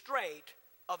the restraint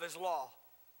of his law,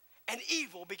 and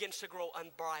evil begins to grow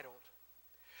unbridled.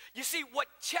 You see, what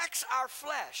checks our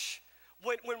flesh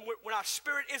when our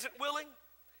spirit isn't willing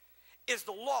is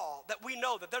the law, that we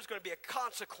know that there's going to be a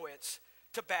consequence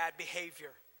to bad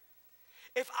behavior.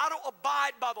 If I don't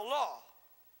abide by the law,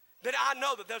 then I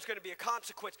know that there's going to be a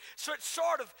consequence. So it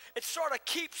sort of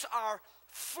keeps our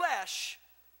flesh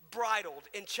bridled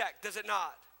in check, does it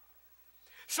not?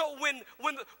 So when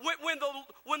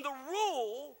the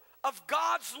rule of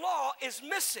God's law is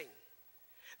missing,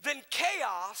 then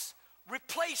chaos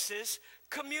replaces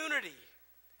community.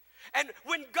 And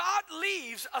when God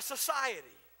leaves a society,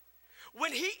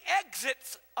 when he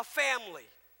exits a family,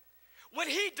 when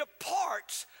he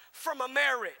departs from a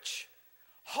marriage,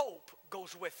 hope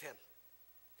goes with him.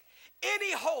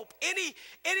 Any hope, any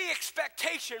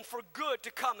expectation for good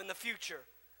to come in the future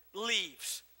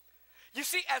leaves. You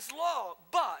see, as long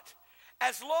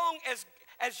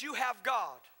as you have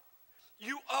God,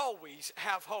 you always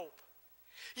have hope.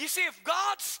 You see, if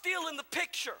God's still in the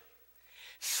picture,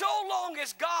 so long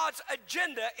as God's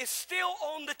agenda is still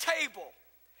on the table,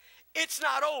 it's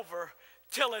not over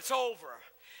till it's over.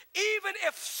 Even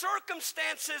if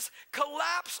circumstances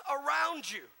collapse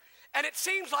around you and it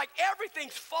seems like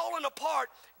everything's falling apart,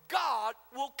 God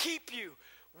will keep you.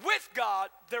 With God,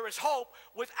 there is hope.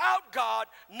 Without God,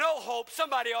 no hope.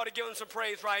 Somebody ought to give him some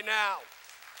praise right now.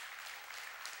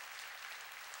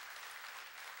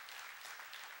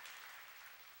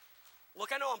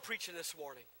 Look, I know I'm preaching this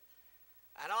morning.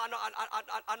 I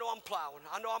know I'm plowing.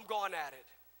 I know I'm going at it.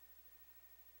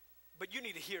 But you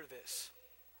need to hear this.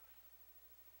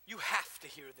 You have to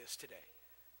hear this today.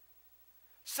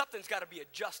 Something's got to be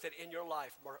adjusted in your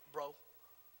life, bro.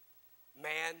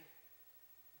 Man,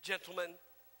 gentlemen,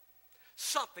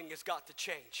 something has got to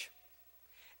change.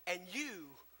 And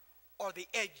you are the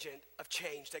agent of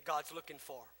change that God's looking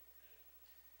for.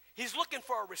 He's looking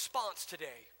for a response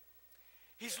today.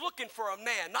 He's looking for a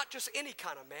man, not just any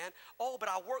kind of man. Oh, but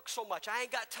I work so much. I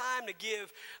ain't got time to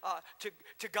give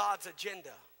to God's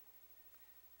agenda.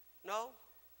 No,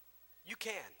 you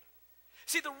can.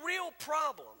 See, the real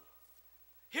problem,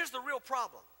 here's the real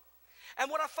problem. And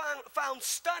what I found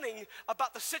stunning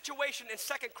about the situation in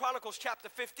 2 Chronicles chapter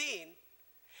 15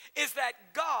 is that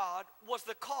God was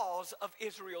the cause of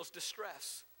Israel's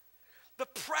distress. the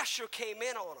pressure came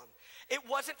in on them. It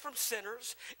wasn't from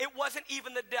sinners. It wasn't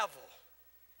even the devil.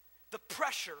 The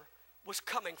pressure was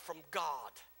coming from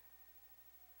God.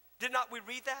 Did not we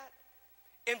read that?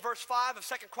 In verse 5 of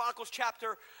 2 Chronicles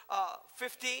chapter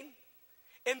 15.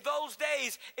 In those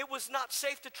days, it was not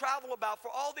safe to travel about, for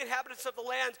all the inhabitants of the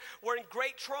land were in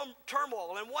great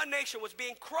turmoil, and one nation was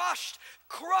being crushed,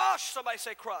 somebody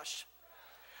say crushed,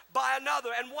 by another,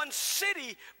 and one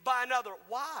city by another.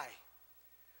 Why?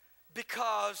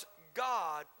 Because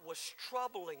God was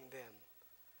troubling them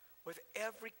with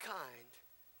every kind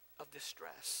of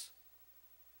distress.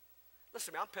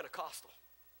 Listen to me, I'm Pentecostal.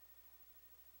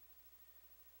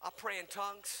 I pray in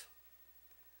tongues.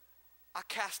 I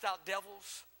cast out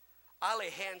devils. I lay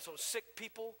hands on sick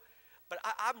people. But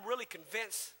I'm really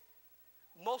convinced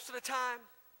most of the time,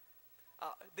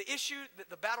 the issue,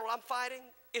 the battle I'm fighting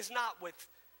is not with,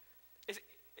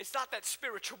 it's not that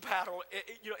spiritual battle,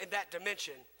 in that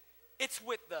dimension. It's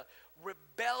with the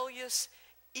rebellious,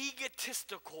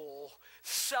 egotistical,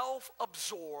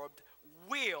 self-absorbed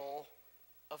will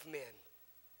of men.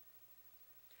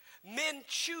 Men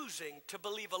choosing to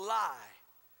believe a lie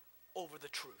over the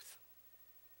truth.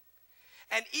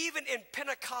 And even in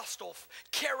Pentecostal,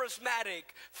 charismatic,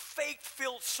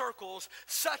 faith-filled circles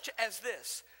such as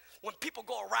this, when people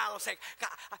go around saying,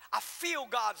 God, I feel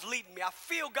God's leading me, I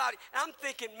feel God, and I'm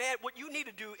thinking, man, what you need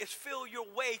to do is feel your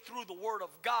way through the Word of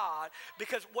God,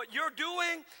 because what you're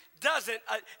doing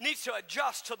needs to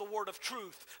adjust to the Word of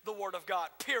truth, the Word of God,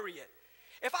 period.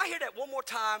 If I hear that one more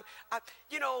time,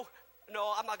 no,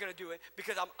 I'm not going to do it,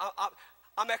 because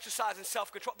I'm exercising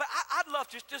self-control. But I'd love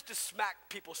just to smack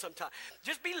people sometime.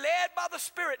 Just be led by the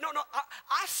Spirit. No,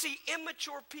 I see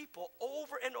immature people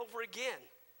over and over again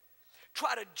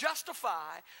try to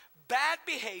justify bad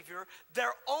behavior,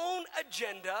 their own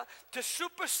agenda, to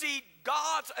supersede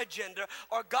God's agenda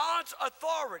or God's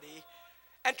authority,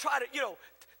 and try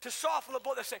to soften the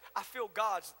blow. They say, I feel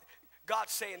God's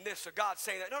saying this or God's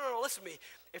saying that. No, listen to me.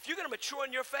 If you're going to mature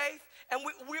in your faith, and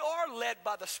we are led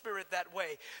by the Spirit that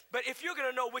way, but if you're going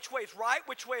to know which way is right,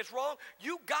 which way is wrong,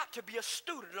 you got to be a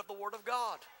student of the Word of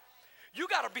God. You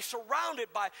got to be surrounded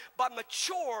by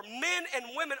mature men and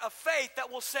women of faith that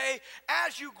will say,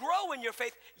 as you grow in your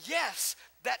faith, yes,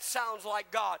 that sounds like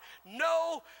God.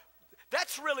 No,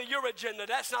 that's really your agenda.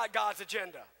 That's not God's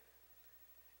agenda.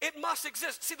 It must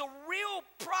exist. See, the real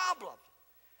problem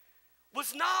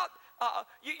was not,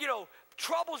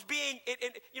 troubles being,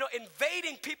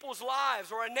 invading people's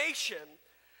lives or a nation,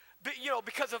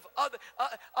 because of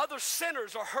other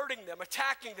sinners are hurting them,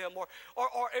 attacking them, or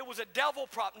it was a devil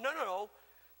problem. No.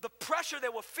 The pressure they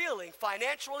were feeling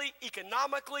financially,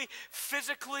 economically,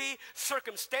 physically,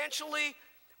 circumstantially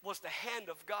was the hand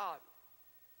of God.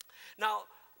 Now,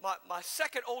 my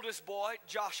second oldest boy,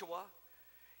 Joshua,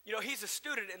 he's a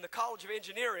student in the College of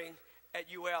Engineering at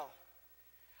UL.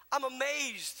 I'm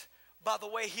amazed by the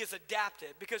way he has adapted,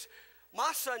 because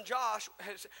my son Josh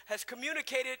has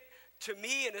communicated to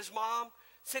me and his mom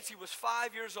since he was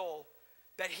 5 years old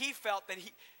that he felt that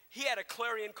he had a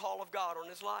clarion call of God on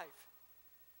his life.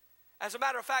 As a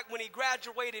matter of fact, when he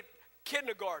graduated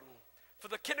kindergarten, for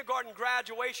the kindergarten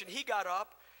graduation, he got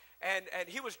up and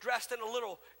he was dressed in a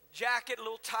little jacket, a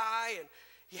little tie, and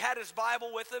he had his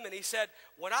Bible with him, and he said,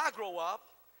 when I grow up,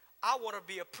 I want to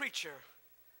be a preacher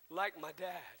like my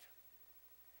dad.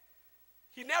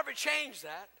 He never changed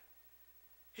that.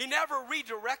 He never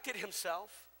redirected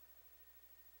himself.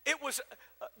 It was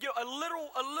a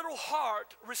little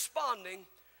heart responding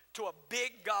to a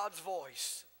big God's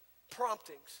voice,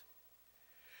 promptings.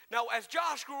 Now, as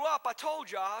Josh grew up, I told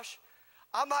Josh,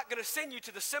 I'm not going to send you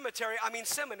to the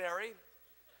seminary,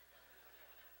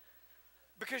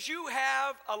 because you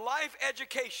have a life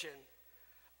education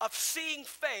of seeing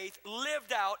faith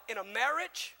lived out in a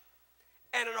marriage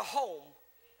and in a home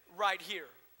right here.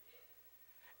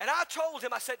 And I told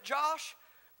him, I said, Josh,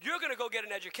 you're going to go get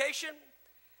an education,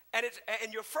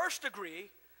 and your first degree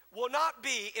will not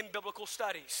be in biblical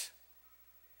studies.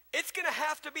 It's going to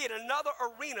have to be in another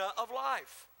arena of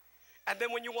life. And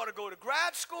then when you want to go to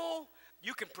grad school,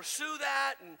 you can pursue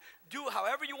that and do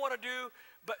however you want to do.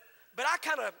 But I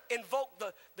kind of invoked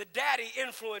the daddy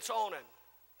influence on him.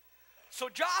 So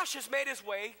Josh has made his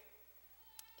way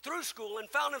through school and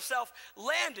found himself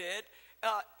landed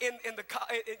in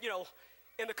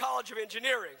the College of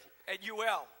Engineering at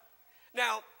UL.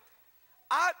 Now,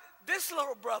 this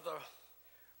little brother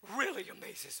really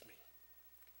amazes me.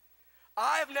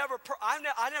 I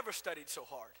never studied so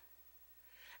hard.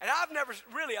 And I've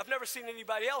never seen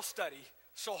anybody else study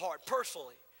so hard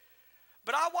personally.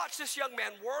 But I watched this young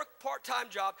man work part-time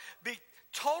job, be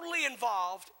totally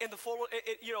involved in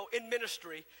in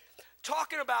ministry,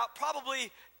 talking about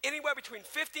probably anywhere between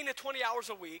 15 to 20 hours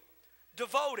a week,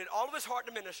 devoted all of his heart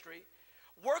to ministry,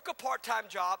 work a part-time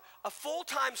job, a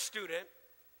full-time student,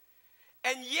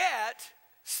 and yet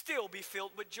still be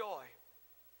filled with joy.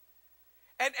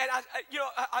 And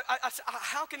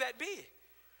how can that be?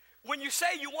 When you say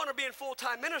you want to be in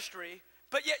full-time ministry,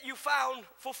 but yet you found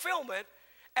fulfillment,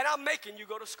 and I'm making you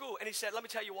go to school. And he said, let me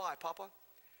tell you why, Papa.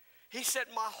 He said,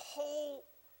 my whole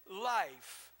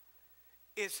life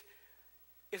is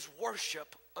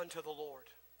worship unto the Lord.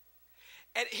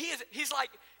 And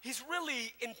he's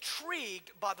really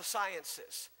intrigued by the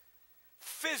sciences,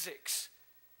 physics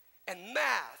and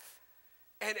math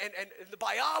and the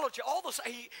biology, all those.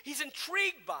 He's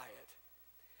intrigued by it.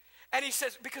 And he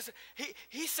says, because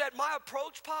he said, my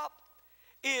approach, Pop,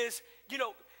 is,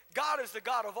 God is the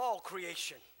God of all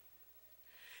creation.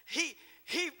 He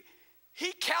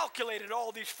calculated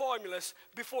all these formulas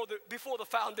before the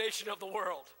foundation of the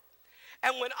world.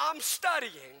 And when I'm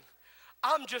studying,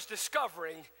 I'm just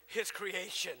discovering his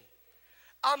creation.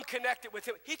 I'm connected with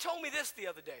him. He told me this the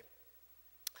other day.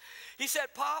 He said,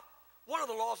 Pop, one of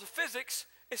the laws of physics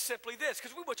is simply this,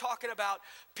 because we were talking about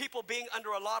people being under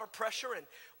a lot of pressure, and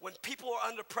when people are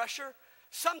under pressure,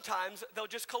 sometimes they'll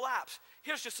just collapse.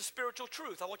 Here's just a spiritual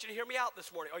truth. I want you to hear me out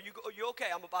this morning. Are you okay?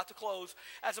 I'm about to close.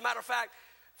 As a matter of fact,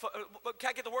 can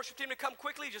I get the worship team to come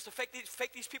quickly just to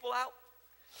fake these people out?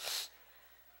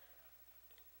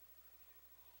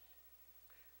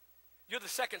 You're the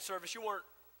second service. You weren't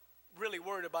really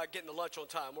worried about getting the lunch on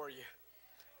time, were you?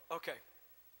 Okay.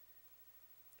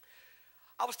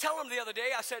 I was telling him the other day,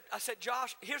 I said,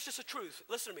 Josh, here's just the truth.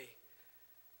 Listen to me.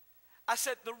 I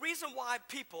said, the reason why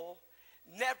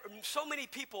so many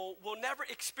people will never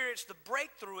experience the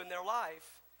breakthrough in their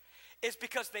life is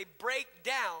because they break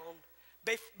down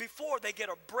before they get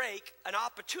an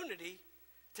opportunity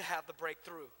to have the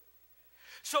breakthrough.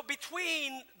 So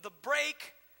between the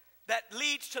break that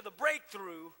leads to the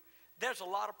breakthrough, there's a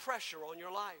lot of pressure on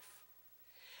your life.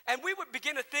 And we would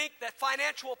begin to think that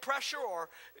financial pressure or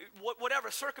whatever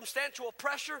circumstantial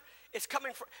pressure is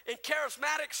coming from, in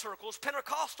charismatic circles,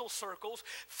 Pentecostal circles,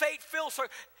 faith-filled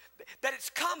circles, that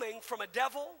it's coming from a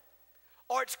devil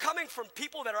or it's coming from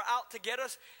people that are out to get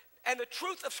us. And the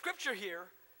truth of Scripture here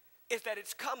is that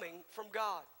it's coming from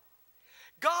God.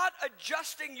 God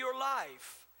adjusting your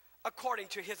life according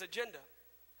to his agenda.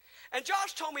 And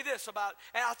Josh told me this about,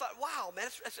 and I thought, wow, man,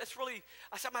 that's really,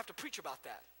 I said, I'm going to have to preach about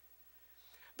that.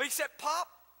 But he said, Pop,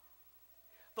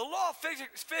 the law of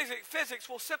physics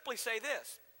will simply say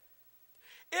this.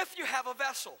 If you have a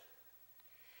vessel,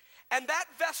 and that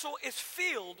vessel is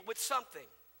filled with something,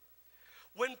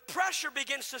 when pressure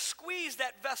begins to squeeze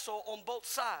that vessel on both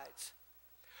sides,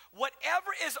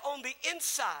 whatever is on the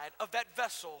inside of that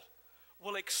vessel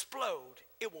will explode.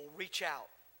 It will reach out.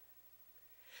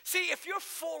 See, if you're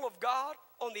full of God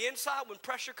on the inside when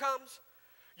pressure comes,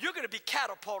 you're going to be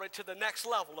catapulted to the next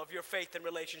level of your faith and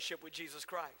relationship with Jesus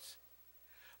Christ.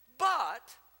 But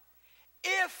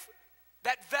if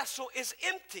that vessel is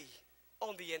empty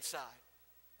on the inside,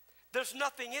 there's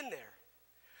nothing in there.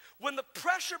 When the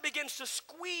pressure begins to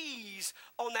squeeze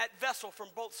on that vessel from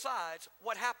both sides,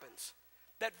 what happens?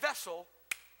 That vessel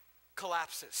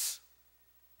collapses.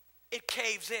 It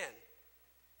caves in.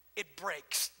 It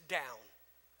breaks down.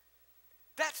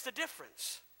 That's the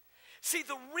difference. See,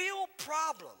 the real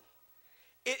problem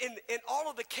in all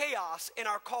of the chaos in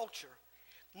our culture,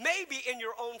 maybe in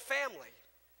your own family,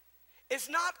 is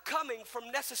not coming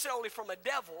from necessarily from a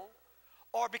devil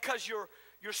or because your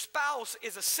spouse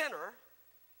is a sinner.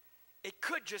 It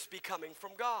could just be coming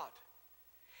from God.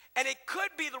 And it could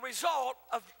be the result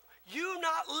of you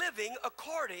not living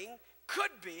according,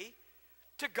 could be,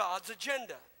 to God's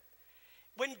agenda.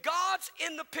 When God's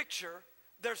in the picture,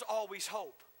 there's always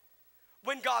hope.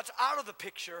 When God's out of the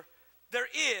picture, there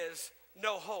is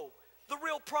no hope. The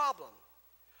real problem,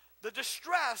 the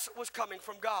distress was coming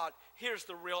from God. Here's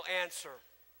the real answer.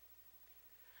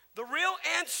 The real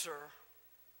answer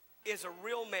is a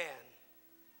real man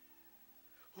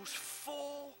who's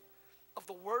full of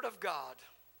the Word of God,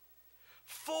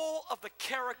 full of the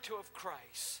character of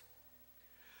Christ,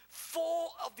 full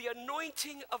of the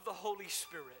anointing of the Holy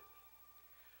Spirit,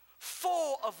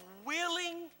 full of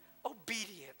willing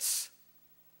obedience,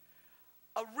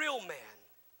 a real man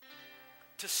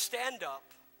to stand up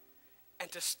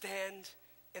and to stand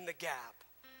in the gap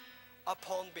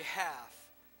upon behalf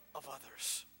of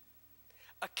others.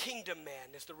 A kingdom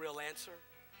man is the real answer.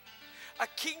 A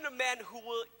kingdom man who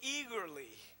will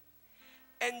eagerly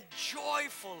and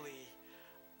joyfully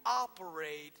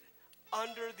operate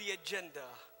under the agenda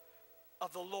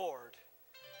of the Lord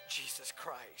Jesus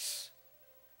Christ.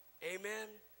 Amen.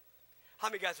 How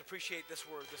many guys appreciate this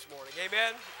word this morning?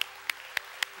 Amen?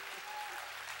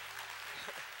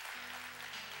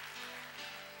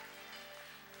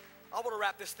 I want to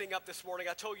wrap this thing up this morning.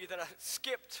 I told you that I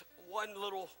skipped one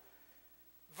little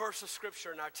verse of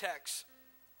scripture in our text.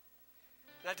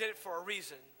 And I did it for a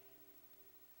reason.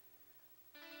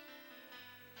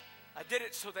 I did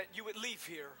it so that you would leave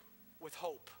here with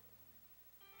hope.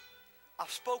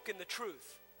 I've spoken the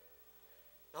truth.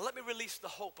 Now let me release the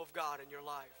hope of God in your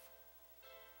life.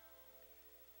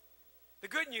 The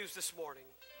good news this morning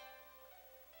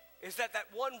is that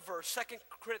one verse, 2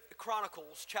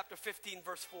 Chronicles chapter 15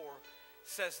 verse 4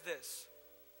 says this.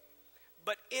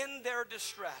 But in their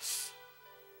distress,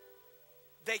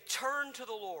 they turned to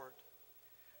the Lord,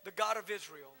 the God of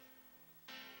Israel,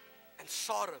 and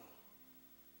sought him.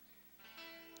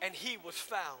 And he was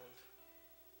found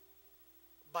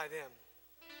by them.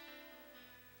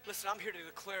 Listen, I'm here to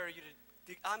declare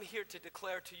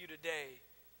to you today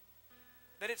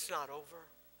that it's not over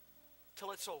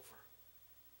till it's over.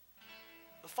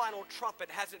 The final trumpet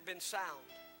hasn't been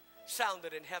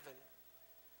sounded in heaven.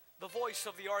 The voice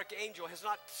of the archangel has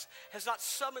not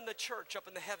summoned the church up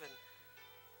in the heaven,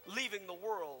 leaving the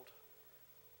world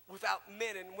without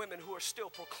men and women who are still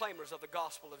proclaimers of the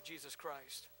gospel of Jesus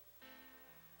Christ.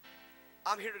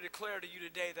 I'm here to declare to you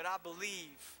today that I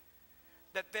believe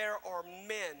that there are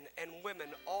men and women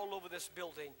all over this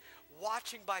building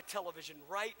watching by television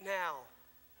right now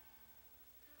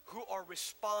who are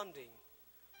responding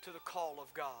to the call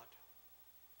of God.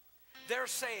 They're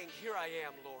saying, here I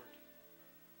am, Lord.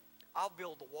 I'll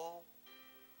build the wall.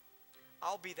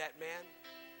 I'll be that man.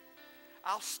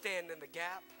 I'll stand in the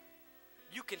gap.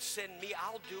 You can send me.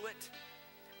 I'll do it.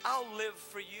 I'll live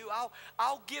for you.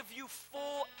 I'll give you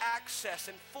full access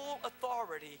and full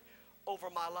authority over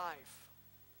my life.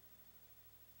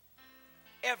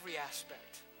 Every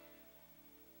aspect.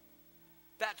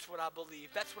 That's what I believe.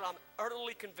 That's what I'm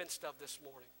utterly convinced of this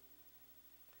morning.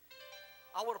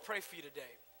 I want to pray for you today.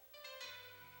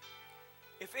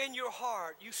 If in your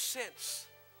heart you sense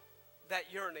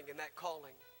that yearning and that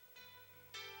calling,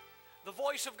 the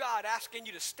voice of God asking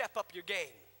you to step up your game.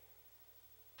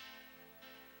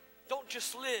 Don't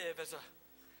just live as a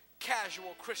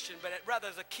casual Christian, but rather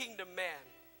as a kingdom man.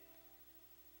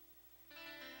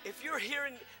 If you're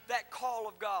hearing that call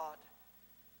of God,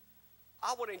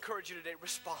 I want to encourage you today,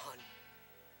 respond.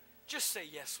 Just say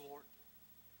yes, Lord.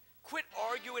 Quit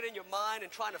arguing in your mind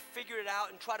and trying to figure it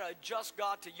out and try to adjust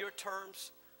God to your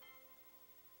terms.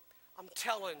 I'm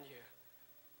telling you,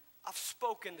 I've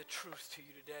spoken the truth to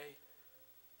you today.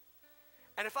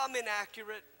 And if I'm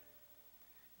inaccurate,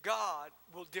 God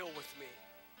will deal with me.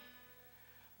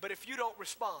 But if you don't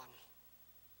respond,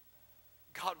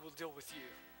 God will deal with you.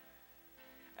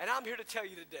 And I'm here to tell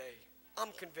you today,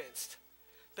 I'm convinced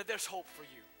that there's hope for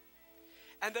you.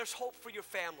 And there's hope for your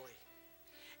family.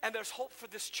 And there's hope for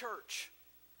this church.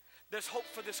 There's hope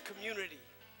for this community.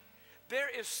 There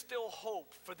is still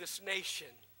hope for this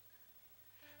nation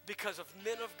because of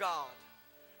men of God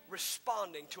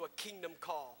responding to a kingdom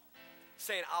call,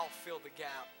 saying, I'll fill the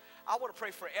gap. I want to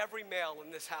pray for every male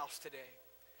in this house today.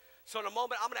 So in a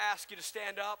moment, I'm going to ask you to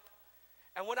stand up.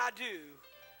 And when I do,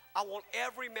 I want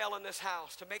every male in this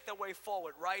house to make their way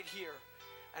forward right here.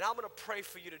 And I'm going to pray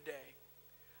for you today.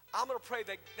 I'm going to pray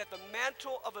that the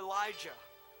mantle of Elijah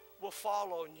will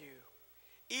fall on you,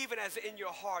 even as in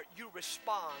your heart you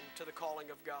respond to the calling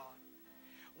of God.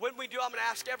 When we do, I'm going to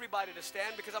ask everybody to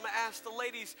stand, because I'm going to ask the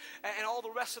ladies and all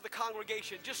the rest of the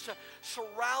congregation just to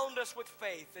surround us with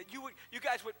faith, that you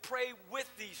guys would pray with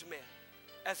these men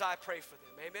as I pray for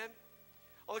them. Amen?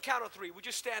 On the count of three, would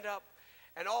you stand up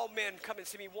and all men come and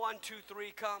see me? 1, 2,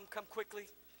 3, come quickly.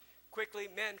 Quickly,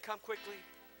 men, come quickly.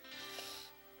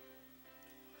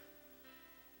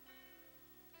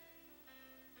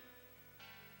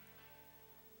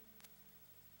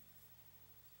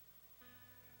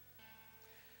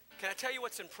 Can I tell you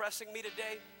what's impressing me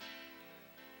today?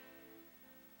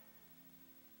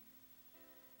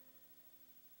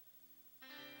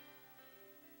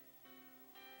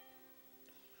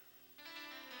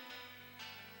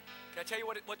 Can I tell you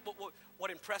what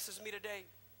impresses me today?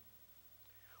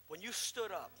 When you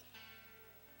stood up,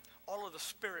 all of the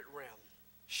spirit realm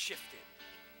shifted.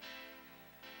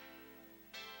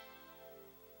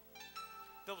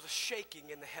 There was a shaking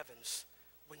in the heavens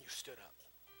when you stood up.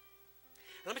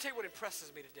 And let me tell you what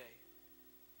impresses me today.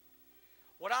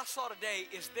 What I saw today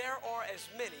is there are as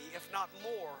many, if not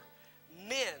more,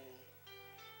 men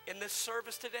in this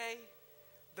service today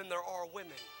than there are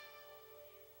women.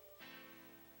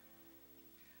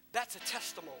 That's a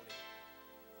testimony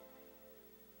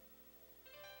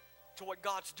to what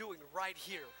God's doing right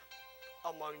here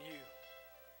among you.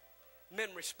 Men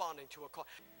responding to a call.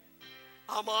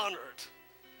 I'm honored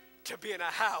to be in a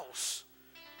house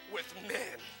with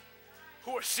men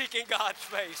who are seeking God's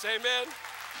face. Amen?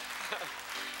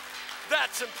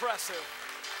 That's impressive.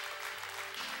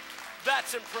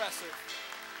 That's impressive.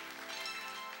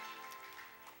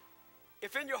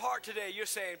 If in your heart today you're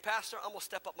saying, Pastor, I'm going to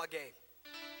step up my game.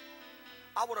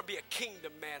 I want to be a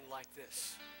kingdom man like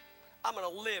this. I'm going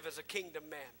to live as a kingdom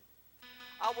man.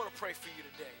 I want to pray for you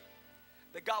today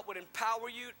that God would empower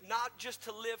you not just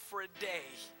to live for a day,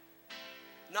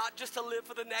 not just to live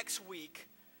for the next week,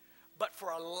 but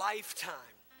for a lifetime,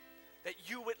 that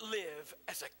you would live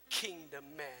as a kingdom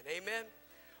man. Amen?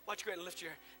 Why don't you go ahead and lift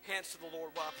your hands to the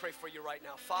Lord while I pray for you right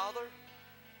now. Father,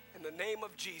 in the name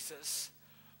of Jesus,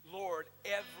 Lord,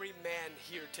 every man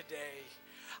here today,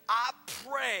 I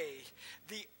pray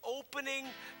the opening,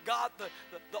 God, the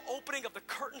opening of the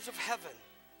curtains of heaven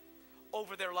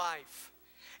over their life.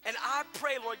 And I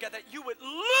pray, Lord God, that you would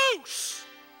loose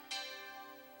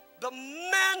the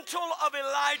mantle of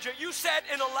Elijah. You said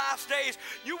in the last days,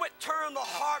 you would turn the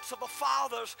hearts of the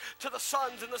fathers to the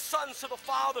sons and the sons to the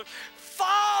fathers.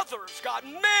 Fathers, God,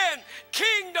 men,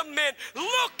 kingdom men,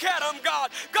 look at them, God.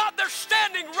 God, they're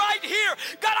standing right here.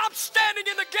 God, I'm standing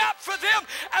in the gap for them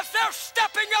as they're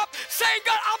stepping up, saying,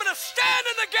 God, I'm going to stand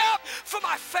in the gap for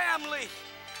my family.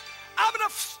 I'm going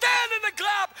to stand in the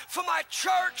gap for my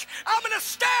church. I'm going to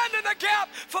stand in the gap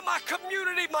for my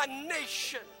community, my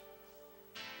nation.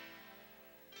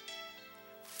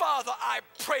 Father, I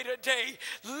pray today,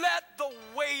 let the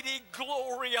weighty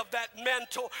glory of that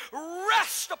mantle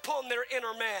rest upon their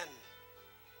inner man.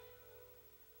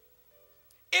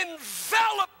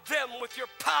 Envelop them with your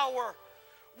power,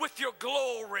 with your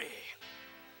glory.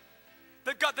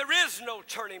 That God, there is no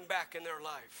turning back in their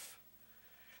life.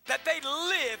 That they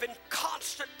live in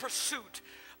constant pursuit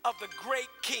of the great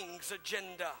King's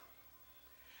agenda.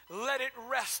 Let it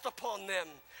rest upon them,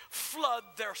 flood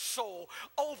their soul,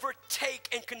 overtake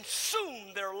and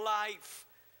consume their life.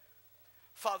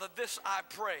 Father, this I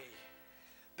pray,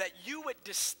 that you would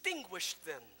distinguish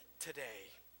them today.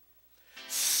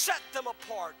 Set them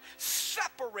apart,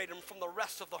 separate them from the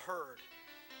rest of the herd.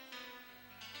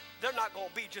 They're not going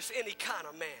to be just any kind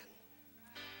of man.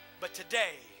 But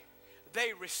today,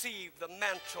 they receive the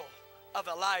mantle of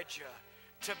Elijah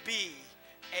to be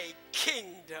a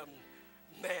kingdom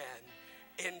man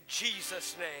in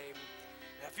Jesus' name.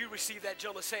 Now, if you receive that,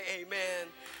 gentlemen, say amen,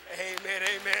 amen,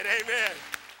 amen, amen.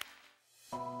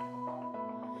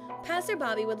 Pastor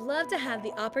Bobby would love to have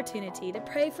the opportunity to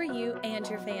pray for you and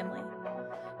your family.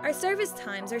 Our service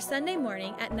times are Sunday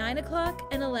morning at 9 o'clock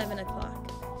and 11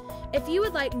 o'clock. If you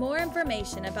would like more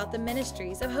information about the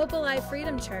ministries of Hope Alive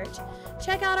Freedom Church,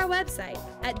 check out our website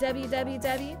at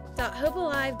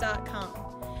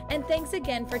www.hopealive.com. And thanks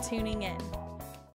again for tuning in.